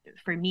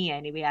 For me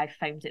anyway, I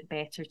found it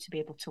better to be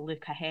able to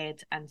look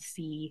ahead and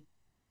see,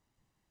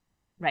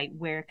 right,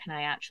 where can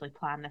I actually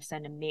plan this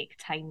in and make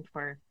time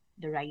for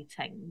the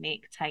writing,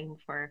 make time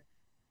for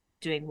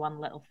doing one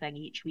little thing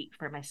each week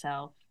for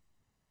myself,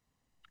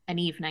 an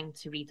evening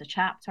to read a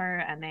chapter,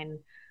 and then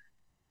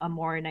a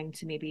morning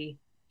to maybe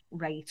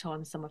write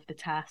on some of the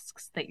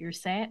tasks that you're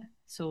set.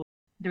 So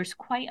there's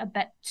quite a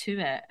bit to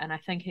it, and I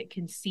think it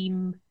can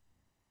seem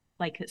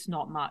like it's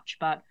not much,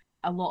 but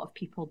a lot of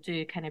people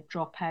do kind of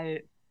drop out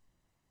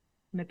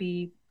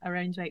maybe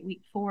around like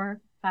week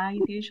 4,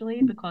 5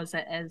 usually, because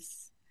it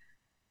is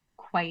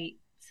quite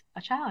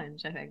a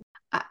challenge, I think.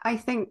 I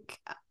think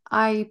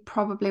I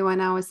probably,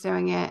 when I was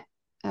doing it,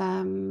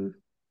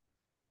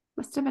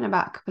 must have been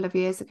about a couple of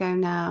years ago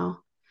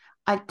now.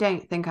 I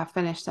don't think I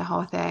finished the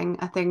whole thing.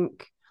 I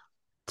think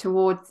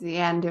towards the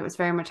end, it was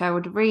very much I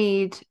would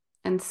read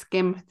and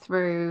skim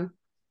through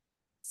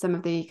some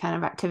of the kind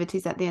of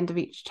activities at the end of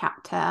each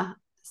chapter.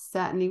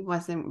 Certainly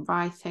wasn't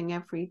writing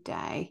every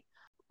day.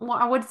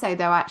 What I would say,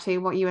 though, actually,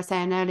 what you were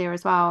saying earlier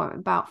as well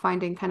about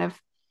finding kind of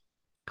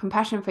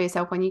compassion for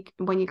yourself when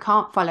you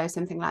can't follow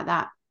something like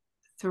that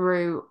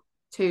through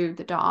to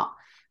the dot.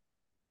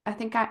 I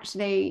think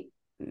actually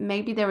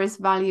maybe there is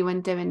value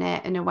in doing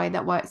it in a way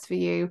that works for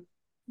you,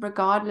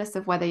 regardless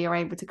of whether you're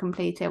able to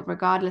complete it,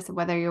 regardless of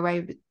whether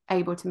you're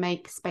able to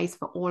make space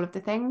for all of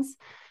the things,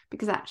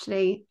 because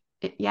actually,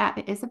 it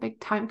is a big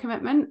time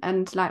commitment.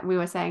 And like we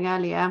were saying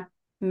earlier,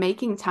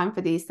 making time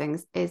for these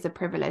things is a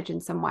privilege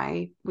in some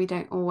way.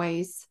 We're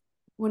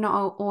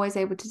not always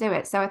able to do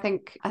it. So I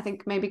think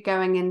maybe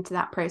going into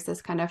that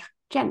process kind of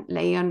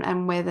gently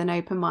and with an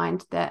open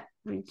mind, that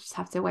we just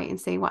have to wait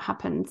and see what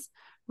happens,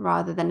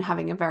 rather than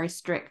having a very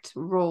strict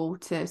rule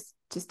to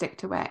stick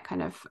to it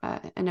kind of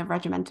in a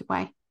regimented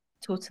way.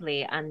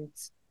 Totally. And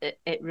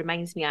it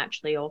reminds me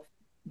actually of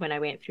when I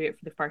went through it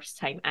for the first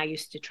time. I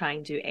used to try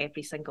and do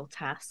every single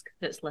task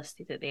that's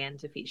listed at the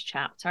end of each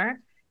chapter.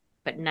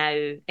 But now,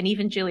 and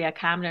even Julia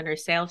Cameron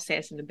herself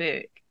says in the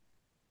book,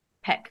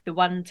 pick the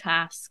one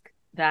task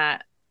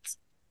that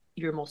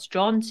you're most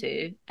drawn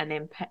to, and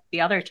then pick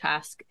the other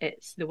task,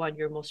 it's the one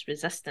you're most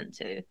resistant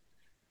to.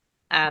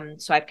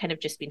 So I've kind of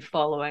just been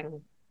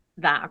following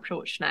that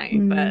approach now.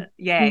 But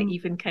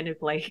even kind of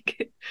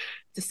like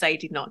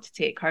decided not to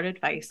take her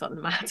advice on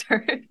the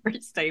matter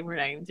first time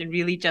around, and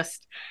really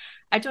just,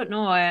 I don't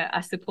know,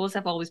 I suppose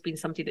I've always been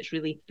somebody that's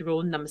really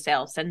thrown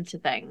themselves into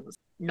things,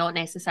 not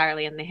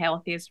necessarily in the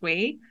healthiest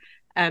way,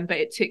 but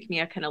it took me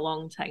a kind of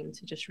long time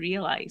to just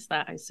realise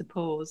that, I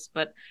suppose.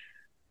 But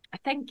I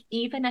think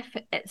even if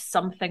it's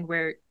something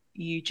where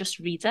you just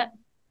read it,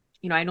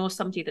 I know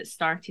somebody that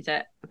started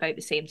it about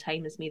the same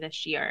time as me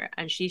this year,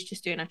 and she's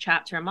just doing a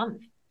chapter a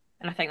month.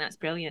 And I think that's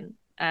brilliant.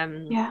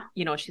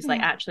 She's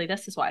like, actually,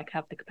 this is what I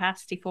have the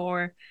capacity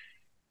for.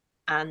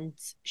 And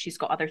she's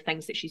got other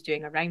things that she's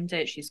doing around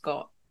it. She's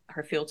got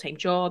her full-time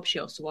job. She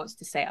also wants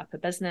to set up a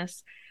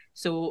business.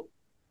 So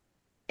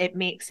it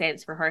makes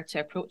sense for her to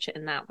approach it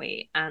in that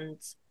way. And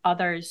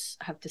others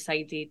have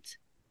decided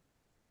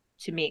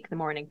to make the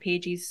morning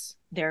pages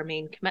their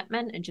main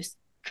commitment and just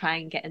try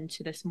and get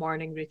into this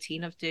morning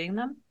routine of doing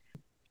them.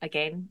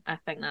 Again, I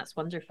think that's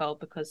wonderful,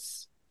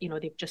 because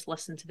they've just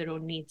listened to their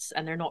own needs,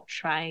 and they're not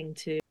trying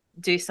to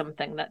do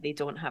something that they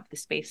don't have the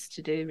space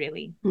to do,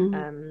 really.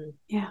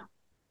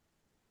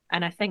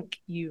 And I think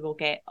you will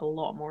get a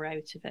lot more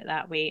out of it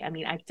that way. I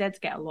mean, I did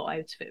get a lot out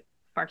of it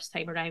first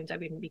time around. I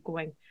wouldn't be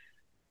going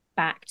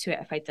back to it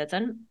if I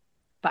didn't.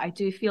 But I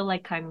do feel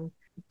like I'm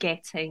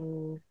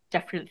getting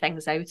different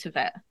things out of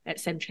it.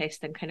 It's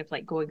interesting kind of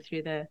like going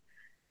through the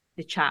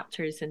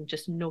chapters and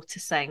just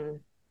noticing,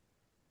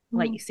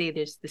 like you say,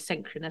 there's the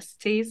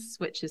synchronicities,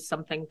 which is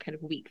something kind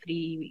of week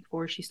 3, week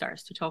 4, she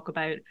starts to talk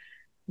about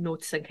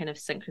noticing kind of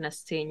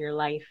synchronicity in your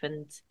life.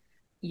 And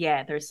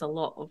there's a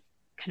lot of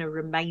kind of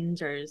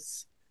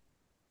reminders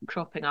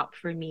cropping up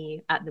for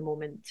me at the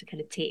moment to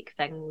kind of take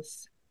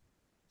things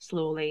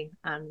slowly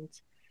and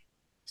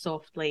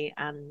softly,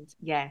 and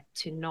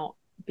to not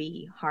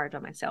be hard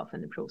on myself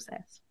in the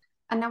process.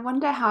 And I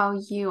wonder how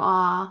you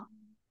are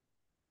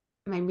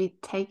maybe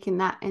taking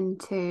that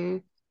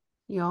into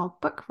your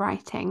book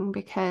writing,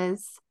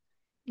 because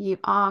you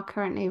are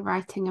currently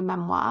writing a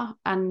memoir.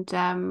 And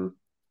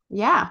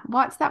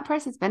what's that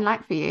process been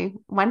like for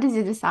you? When did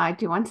you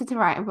decide you wanted to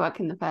write a book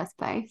in the first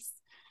place?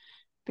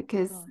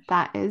 Because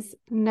that is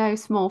no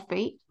small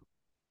feat.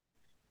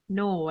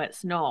 No,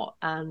 it's not.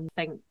 And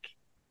I think,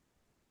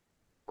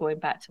 going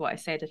back to what I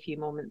said a few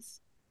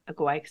moments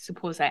ago, I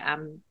suppose I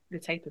am the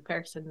type of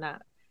person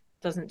that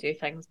doesn't do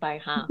things by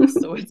half.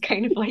 So it's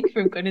kind of like, if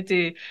I'm going to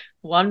do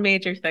one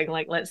major thing,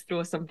 like, let's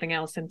throw something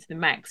else into the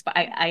mix. But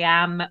I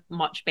am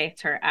much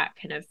better at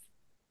kind of,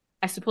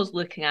 I suppose,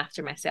 looking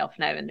after myself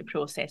now in the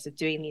process of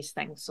doing these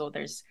things. So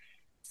there's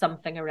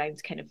something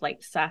around kind of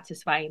like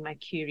satisfying my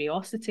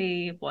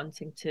curiosity,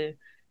 wanting to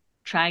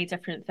try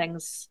different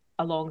things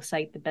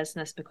alongside the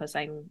business because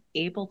I'm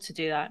able to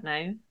do that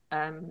now.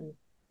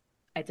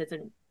 I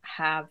didn't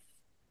have,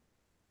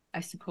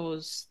 I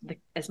suppose,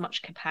 as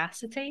much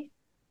capacity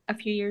a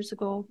few years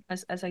ago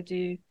as I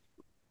do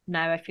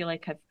now. I feel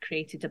like I've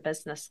created a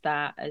business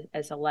that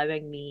is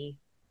allowing me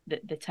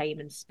the time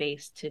and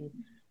space to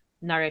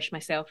nourish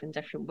myself in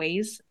different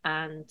ways.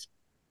 And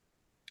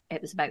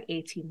it was about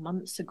 18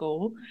 months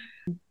ago.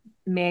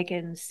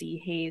 Megan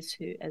C. Hayes,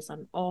 who is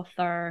an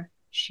author,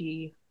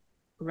 she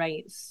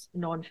writes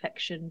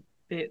nonfiction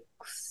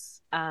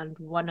books, and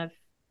one of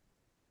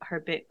her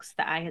books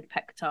that I had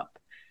picked up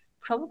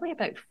probably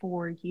about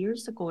 4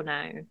 years ago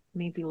now,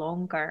 maybe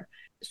longer.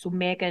 So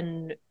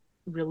Megan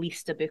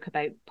released a book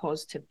about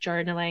positive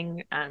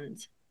journaling, and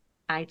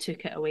I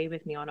took it away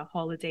with me on a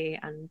holiday,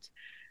 and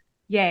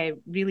yeah,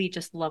 really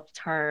just loved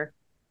her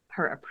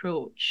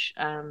approach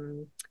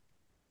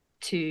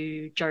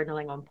to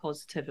journaling on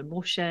positive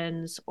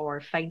emotions, or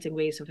finding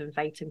ways of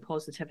inviting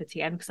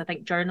positivity in, because I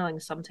think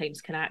journaling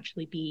sometimes can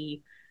actually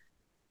be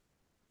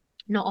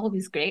not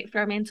always great for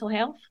our mental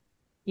health.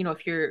 You know,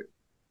 if you're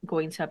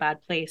going to a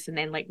bad place and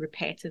then like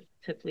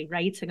repetitively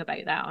writing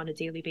about that on a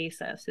daily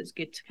basis, it's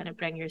good to kind of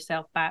bring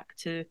yourself back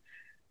to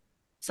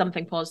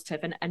something positive,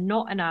 and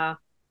not in a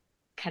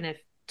kind of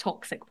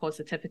toxic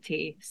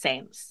positivity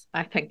sense.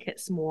 I think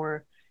it's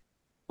more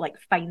like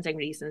finding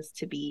reasons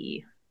to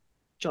be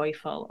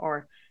joyful,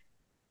 or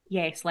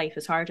yes, life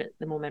is hard at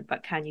the moment,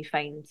 but can you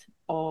find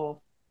awe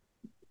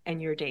in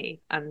your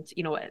day? And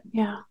you know,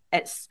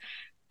 it's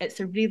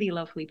a really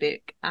lovely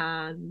book,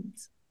 and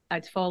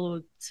I'd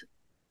followed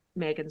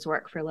Megan's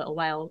work for a little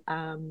while,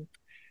 and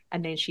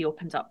then she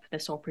opened up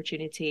this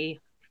opportunity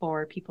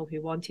for people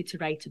who wanted to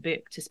write a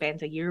book to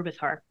spend a year with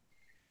her.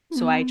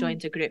 So I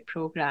joined a group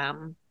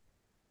program,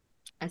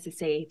 as I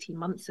say, 18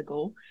 months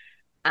ago,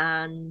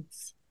 and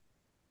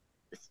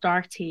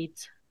started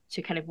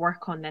to kind of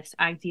work on this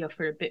idea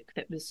for a book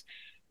that was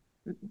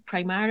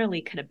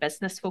primarily kind of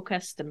business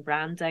focused and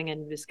branding,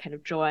 and was kind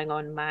of drawing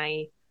on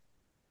my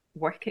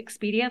work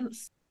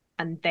experience.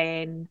 And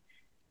then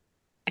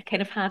I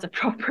kind of had a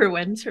proper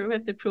winter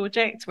with the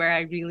project where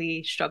I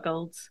really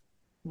struggled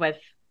with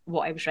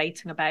what I was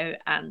writing about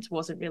and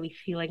wasn't really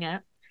feeling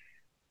it.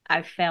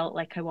 I felt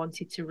like I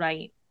wanted to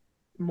write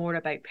more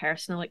about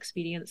personal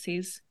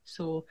experiences.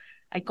 So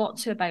I got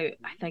to about,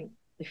 I think,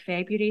 the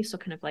February, so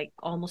kind of like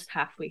almost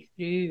halfway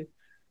through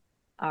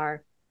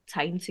our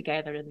time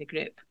together in the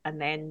group, and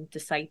then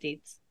decided,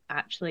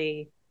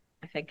 actually,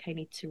 I think I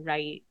need to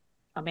write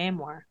a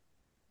memoir.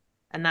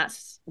 And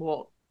that's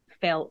what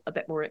felt a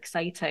bit more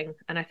exciting.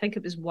 And I think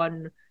it was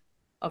one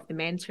of the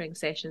mentoring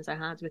sessions I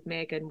had with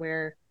Megan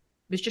where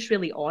I was just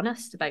really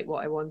honest about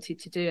what I wanted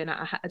to do. And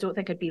I don't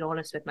think I'd been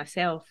honest with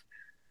myself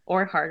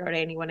or her or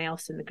anyone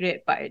else in the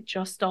group, but it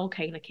just all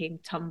kind of came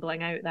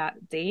tumbling out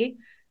that day.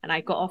 And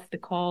I got off the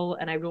call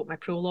and I wrote my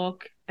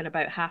prologue in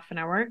about half an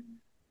hour.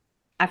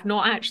 I've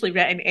not actually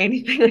written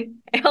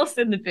anything else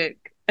in the book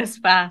as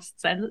fast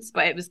since,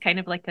 but it was kind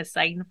of like a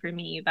sign for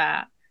me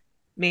that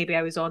maybe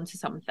I was onto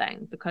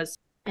something, because,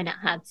 and it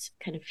had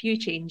kind of few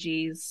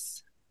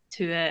changes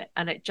to it,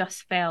 and it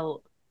just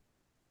felt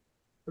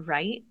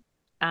right.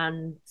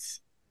 And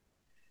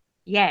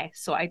yeah,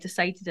 so I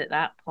decided at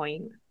that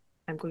point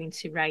I'm going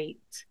to write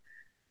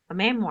a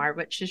memoir,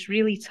 which is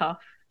really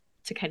tough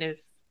to kind of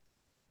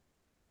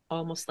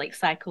almost like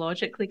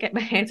psychologically get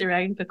my head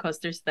around, because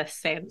there's this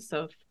sense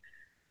of,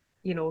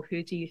 you know,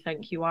 who do you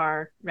think you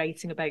are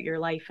writing about your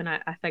life? And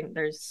I think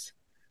there's,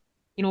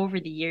 you know, over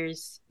the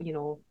years, you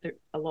know, there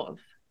a lot of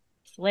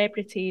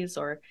celebrities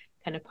or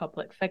kind of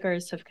public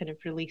figures have kind of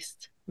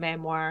released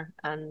memoir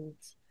and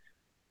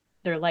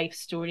their life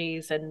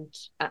stories, and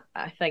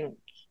I think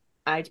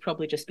I'd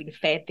probably just been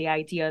fed the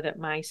idea that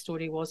my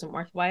story wasn't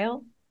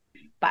worthwhile.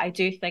 But I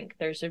do think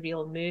there's a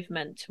real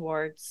movement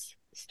towards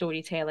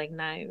storytelling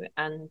now,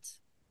 and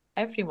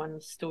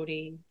everyone's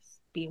story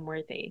being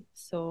worthy.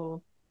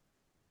 So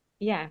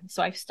yeah,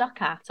 so I've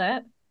stuck at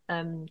it.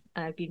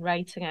 I've been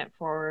writing it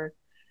for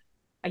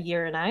a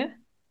year now,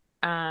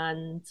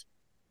 and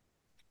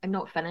I'm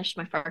not finished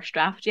my first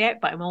draft yet,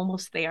 but I'm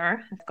almost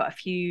there. I've got a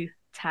few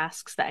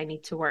tasks that I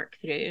need to work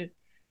through.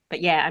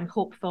 But yeah, I'm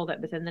hopeful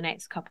that within the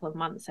next couple of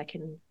months I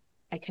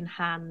can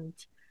hand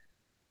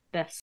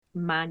this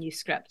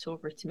manuscript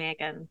over to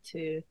Megan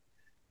to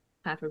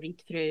have a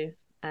read through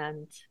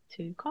and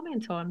to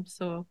comment on.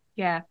 So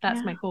yeah,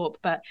 that's my hope.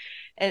 But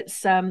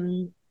it's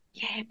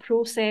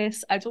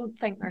process. I don't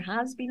think there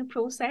has been a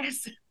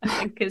process. I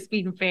think it's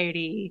been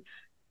very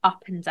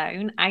up and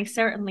down. I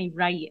certainly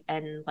write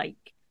in like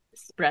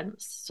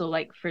sprints. So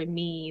like for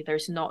me,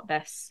 there's not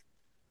this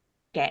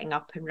getting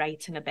up and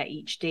writing a bit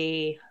each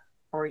day,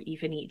 or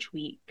even each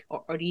week,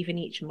 or even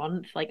each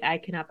month. Like I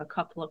can have a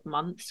couple of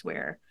months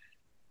where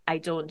I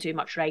don't do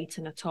much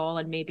writing at all,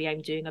 and maybe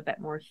I'm doing a bit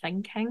more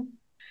thinking.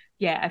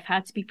 Yeah, I've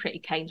had to be pretty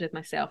kind with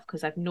myself,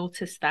 because I've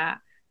noticed that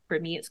for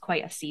me it's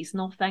quite a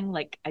seasonal thing.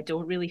 Like I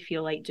don't really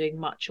feel like doing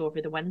much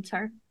over the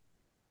winter,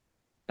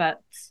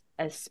 but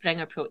as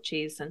spring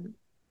approaches and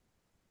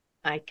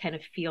I kind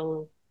of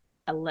feel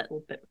a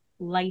little bit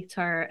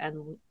lighter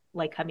and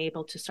like I'm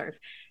able to sort of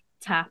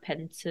tap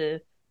into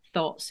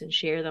thoughts and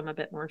share them a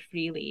bit more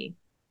freely.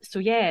 So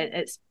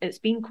yeah, it's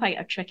been quite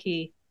a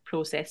tricky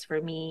process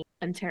for me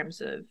in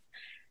terms of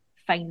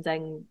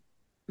finding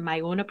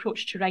my own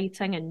approach to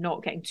writing and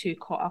not getting too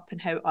caught up in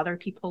how other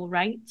people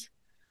write.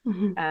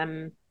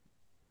 Mm-hmm.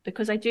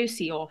 Because I do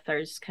see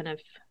authors kind of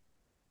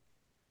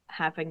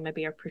having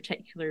maybe a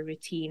particular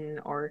routine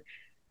or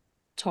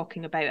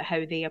talking about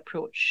how they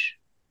approach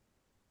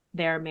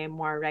their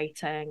memoir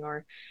writing,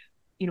 or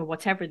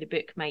whatever the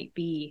book might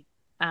be.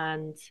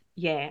 And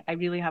yeah, I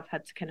really have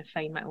had to kind of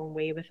find my own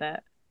way with it.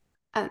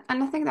 And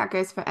I think that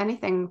goes for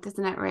anything,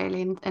 doesn't it,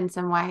 really, in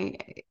some way.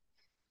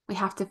 We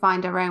have to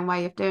find our own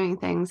way of doing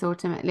things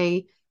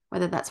ultimately,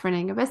 whether that's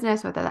running a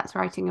business, whether that's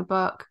writing a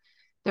book.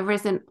 There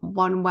isn't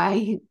one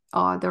way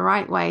or the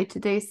right way to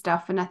do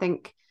stuff. And I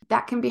think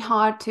that can be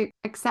hard to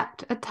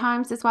accept at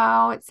times as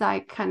well. It's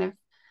like kind of,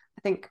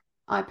 I think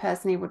I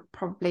personally would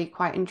probably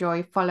quite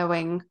enjoy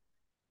following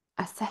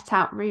a set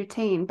out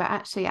routine, but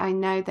actually I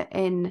know that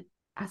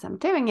as I'm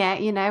doing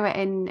it,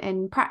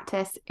 in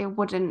practice, it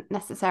wouldn't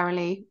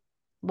necessarily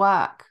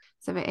work.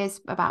 So it is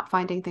about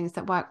finding things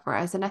that work for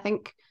us. And I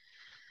think,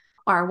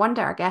 or I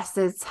wonder, I guess,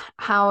 is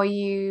how are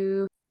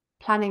you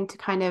planning to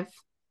kind of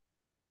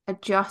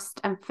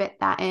adjust and fit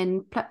that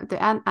in,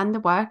 and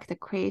the work, the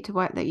creative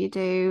work that you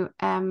do,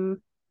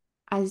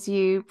 as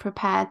you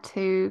prepare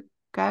to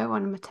go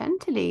on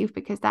maternity leave,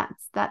 because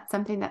that's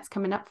something that's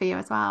coming up for you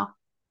as well.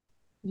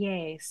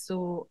 Yeah,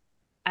 so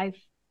I've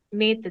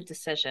made the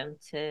decision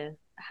to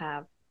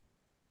have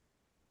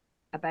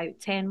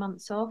about 10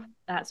 months off.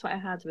 That's what I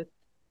had with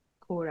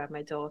Cora,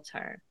 my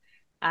daughter.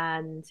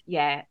 And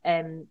yeah,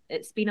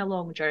 it's been a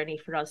long journey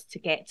for us to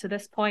get to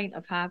this point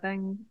of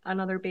having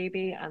another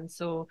baby. And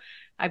so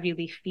I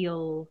really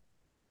feel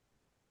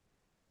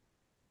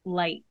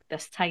like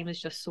this time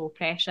is just so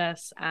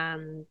precious,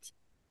 and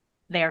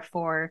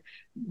therefore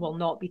will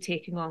not be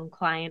taking on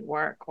client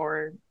work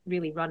or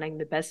really running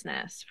the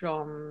business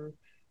from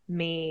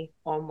May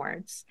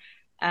onwards.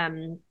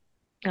 Um,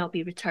 I'll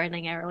be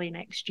returning early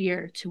next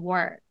year to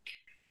work.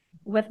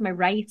 With my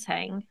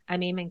writing,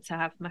 I'm aiming to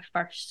have my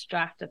first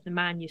draft of the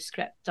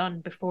manuscript done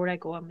before I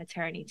go on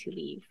maternity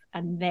leave.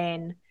 And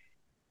then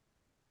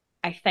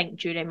I think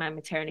during my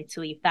maternity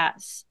leave,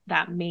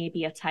 that may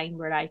be a time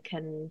where I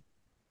can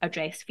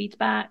address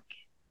feedback.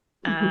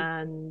 Mm-hmm.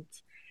 And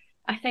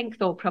I think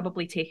they'll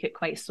probably take it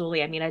quite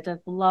slowly. I mean, I'd have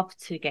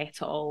loved to get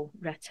it all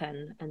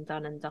written and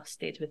done and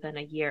dusted within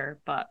a year,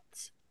 but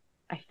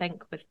I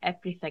think with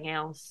everything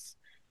else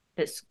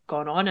that's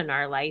gone on in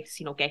our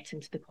lives,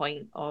 getting to the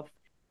point of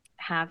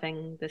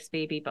having this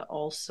baby, but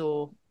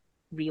also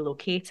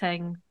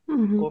relocating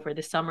Mm-hmm. over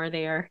the summer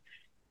there.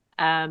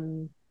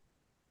 Um,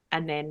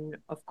 and then,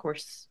 of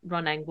course,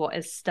 running what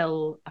is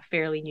still a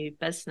fairly new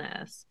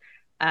business.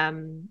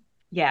 Um,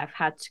 yeah, I've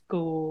had to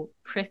go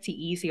pretty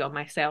easy on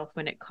myself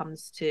when it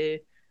comes to,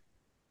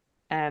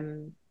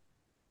 um,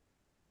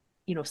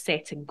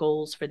 setting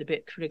goals for the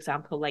book, for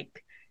example,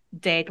 like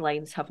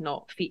deadlines have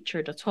not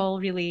featured at all,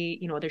 really.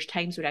 There's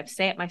times where I've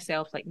set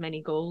myself like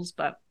mini goals,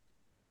 but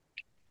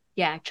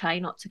yeah, I try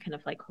not to kind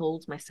of like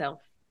hold myself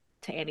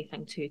to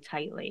anything too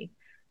tightly.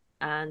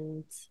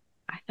 And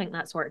I think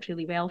that's worked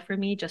really well for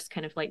me, just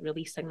kind of like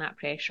releasing that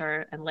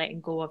pressure and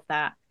letting go of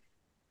that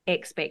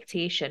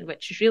expectation,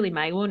 which is really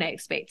my own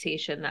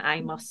expectation that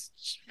I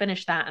must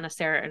finish that in a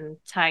certain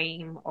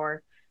time,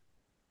 or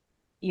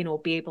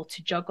be able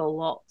to juggle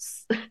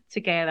lots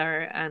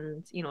together,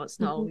 and it's not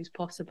Mm-hmm. always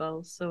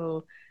possible.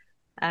 So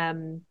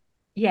um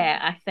yeah,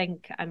 I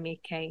think I'm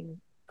making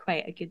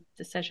quite a good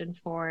decision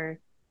for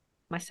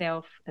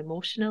myself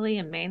emotionally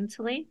and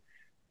mentally,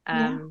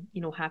 Yeah.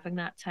 having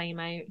that time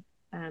out.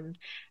 And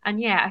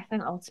yeah, I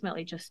think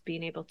ultimately just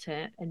being able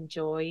to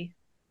enjoy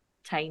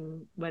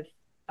time with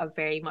a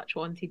very much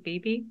wanted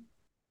baby.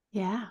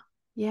 Yeah.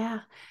 Yeah.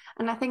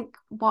 And I think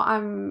what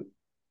I'm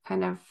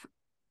kind of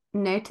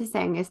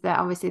noticing is that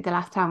obviously the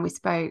last time we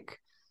spoke,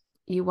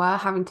 you were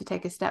having to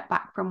take a step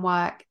back from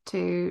work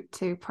to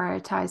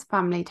prioritize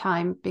family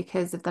time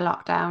because of the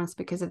lockdowns,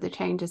 because of the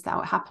changes that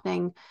were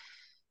happening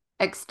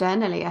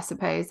externally, I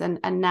suppose. And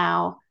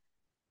now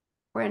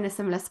we're in a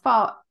similar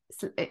spot.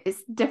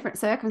 It's different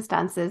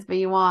circumstances, but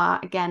you are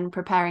again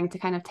preparing to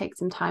kind of take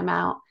some time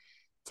out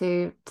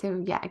to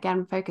yeah,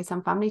 again focus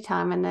on family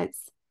time. And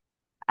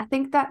I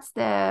think that's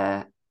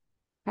the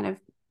kind of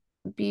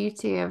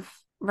beauty of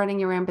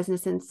running your own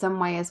business in some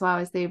way as well,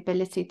 is the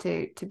ability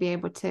to be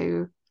able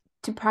to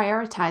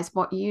prioritize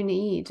what you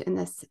need in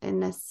this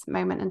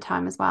moment in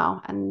time as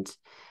well. And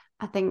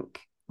I think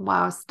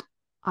whilst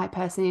I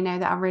personally know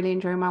that I really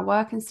enjoy my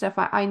work and stuff,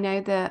 I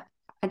know that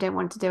I don't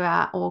want to do it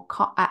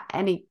at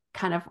any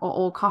kind of or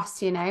all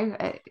costs.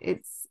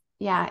 It's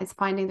yeah, it's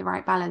finding the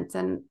right balance.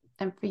 And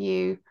for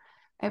you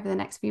over the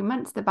next few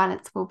months, the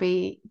balance will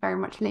be very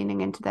much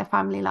leaning into their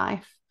family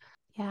life,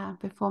 yeah,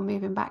 before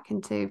moving back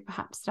into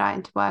perhaps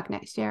starting to work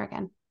next year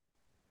again.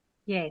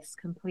 Yes,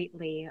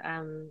 completely.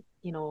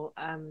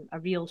 A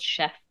real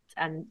shift.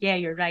 And yeah,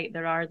 you're right.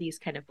 There are these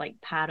kind of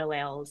like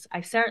parallels.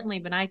 I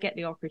certainly, when I get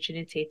the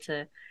opportunity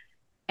to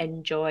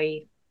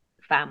enjoy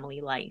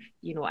family life.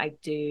 I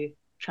do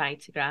try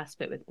to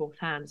grasp it with both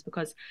hands,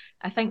 because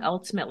I think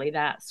ultimately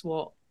that's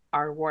what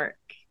our work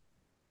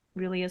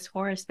really is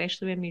for,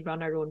 especially when we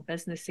run our own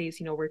businesses.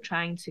 We're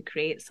trying to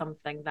create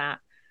something that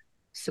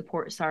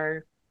supports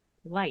our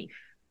life,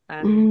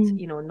 and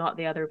not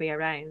the other way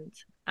around.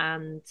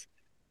 And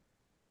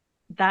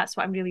that's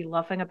what I'm really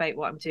loving about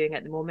what I'm doing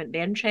at the moment.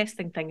 The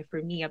interesting thing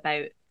for me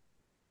about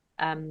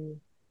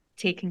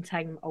taking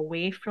time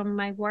away from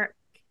my work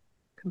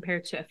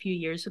compared to a few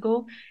years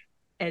ago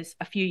is,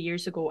 a few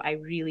years ago I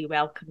really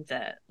welcomed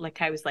it.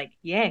 Like, I was like,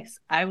 yes,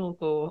 I will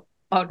go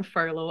on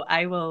furlough.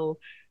 I will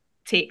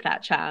take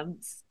that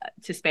chance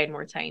to spend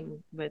more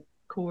time with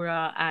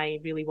Cora. I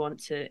really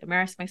want to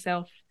immerse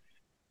myself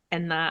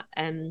in that.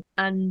 And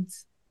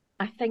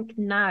I think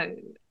now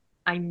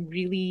I'm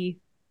really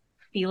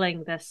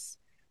feeling this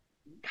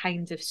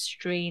kind of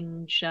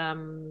strange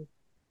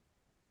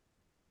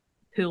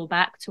pull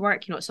back to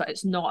work. So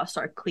it's not a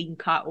sort of clean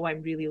cut, oh,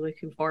 I'm really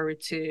looking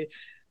forward to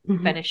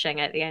finishing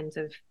at the end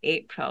of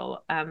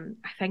April. I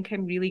think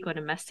I'm really going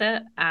to miss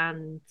it.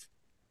 And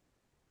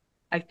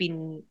I've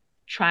been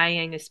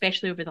trying,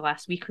 especially over the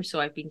last week or so,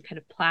 I've been kind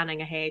of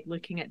planning ahead,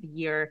 looking at the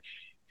year,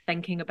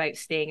 thinking about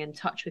staying in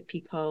touch with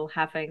people,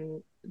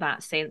 having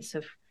that sense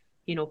of,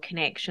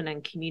 connection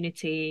and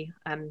community.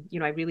 I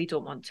really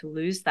don't want to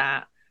lose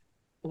that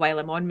while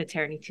I'm on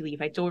maternity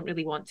leave. I don't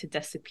really want to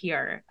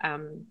disappear.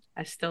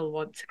 I still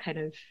want to kind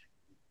of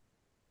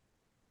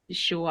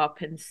show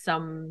up in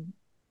some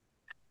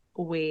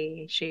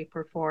way, shape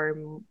or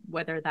form,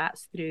 whether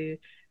that's through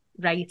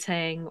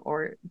writing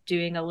or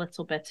doing a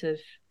little bit of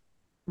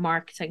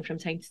marketing from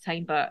time to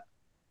time, but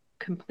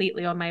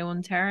completely on my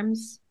own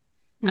terms.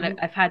 And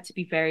I've had to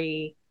be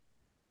very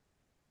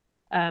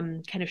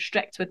kind of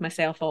strict with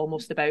myself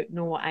almost about,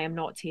 no, I am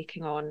not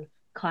taking on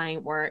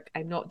client work.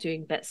 I'm not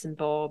doing bits and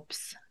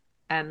bobs.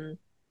 I've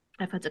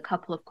had a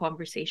couple of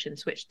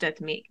conversations which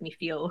did make me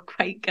feel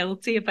quite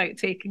guilty about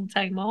taking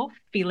time off,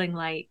 feeling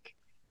like,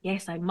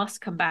 yes, I must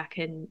come back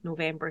in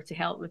November to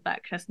help with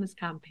that Christmas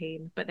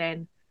campaign. But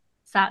then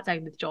sat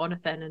down with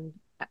Jonathan and,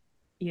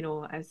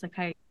 I was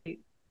like,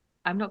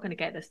 I'm not going to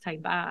get this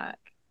time back.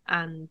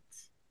 And,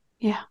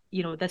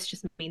 this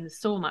just means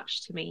so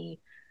much to me.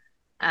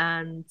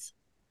 And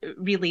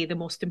really the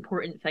most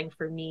important thing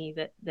for me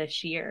that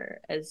this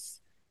year is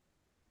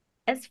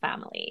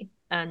family.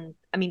 And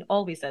I mean,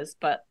 always is,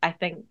 but I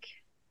think,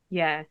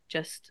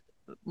 just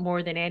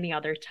more than any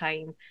other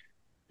time,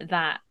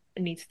 that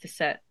needs to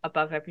sit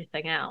above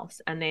everything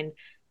else. And then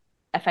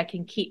if I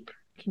can keep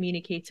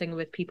communicating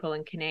with people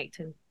and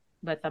connecting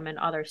with them in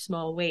other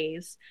small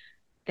ways,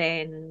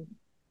 then,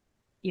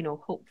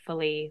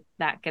 hopefully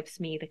that gives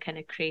me the kind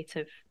of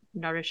creative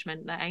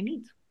nourishment that I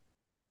need.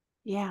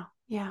 Yeah.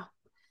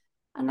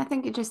 And I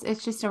think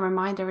it's just a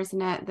reminder,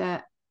 isn't it,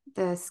 that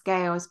the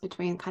scales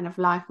between kind of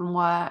life and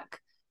work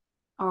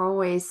are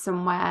always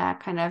somewhere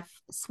kind of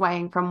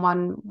swaying from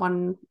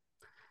one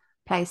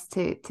place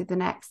to the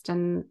next.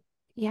 And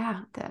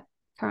that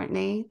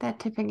currently they're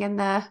tipping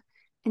into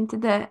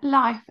the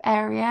life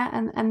area,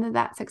 and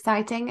that's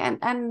exciting.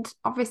 And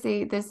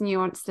obviously there's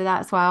nuance to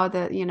that as well,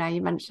 that you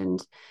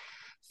mentioned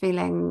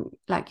feeling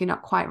like you're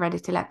not quite ready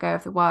to let go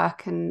of the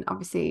work, and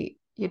obviously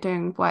you're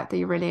doing work that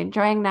you're really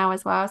enjoying now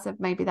as well, so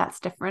maybe that's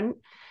different.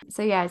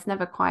 So it's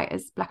never quite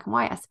as black and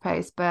white, I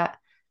suppose, but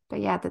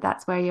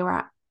that's where you're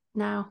at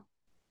now.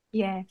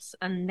 Yes,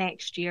 and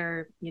next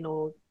year,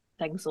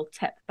 things will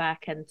tip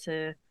back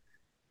into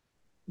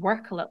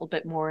work a little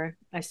bit more,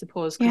 I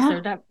suppose,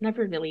 because there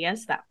never really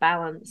is that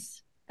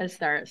balance, is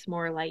there? It's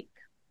more like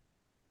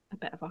a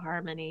bit of a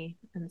harmony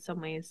in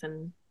some ways,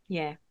 and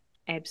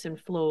ebbs and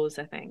flows,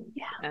 I think.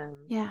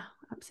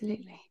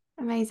 Absolutely.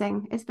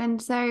 Amazing. It's been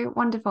so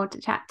wonderful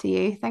to chat to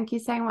you. Thank you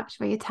so much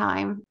for your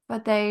time. For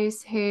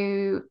those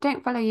who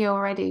don't follow you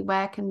already,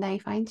 where can they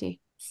find you?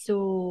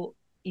 So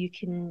you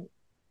can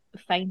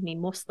find me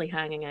mostly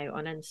hanging out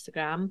on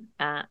Instagram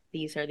at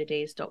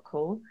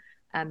thesearethedays.co.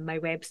 My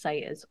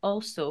website is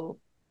also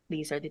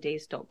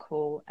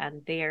thesearethedays.co,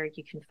 and there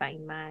you can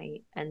find my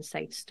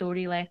Inside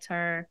Story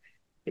letter,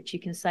 which you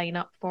can sign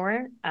up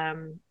for.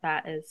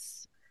 That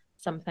is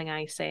something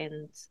I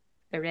send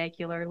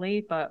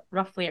irregularly, but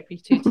roughly every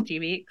 2 to 3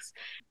 weeks.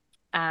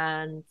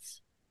 And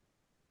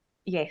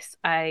yes,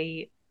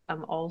 I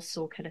am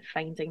also kind of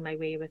finding my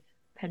way with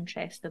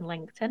Pinterest and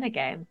LinkedIn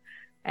again.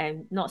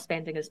 Not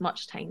spending as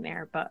much time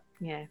there, but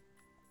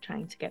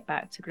trying to get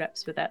back to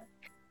grips with it.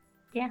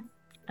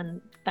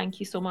 And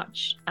thank you so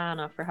much,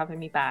 Anna, for having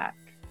me back.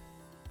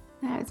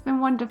 It's been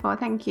wonderful.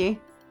 Thank you.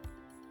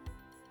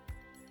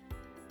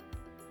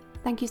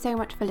 Thank you so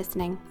much for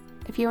listening.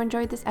 If you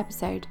enjoyed this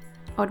episode,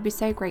 I would be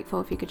so grateful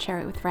if you could share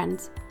it with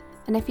friends.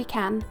 And if you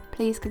can,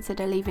 please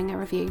consider leaving a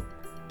review.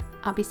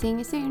 I'll be seeing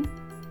you soon.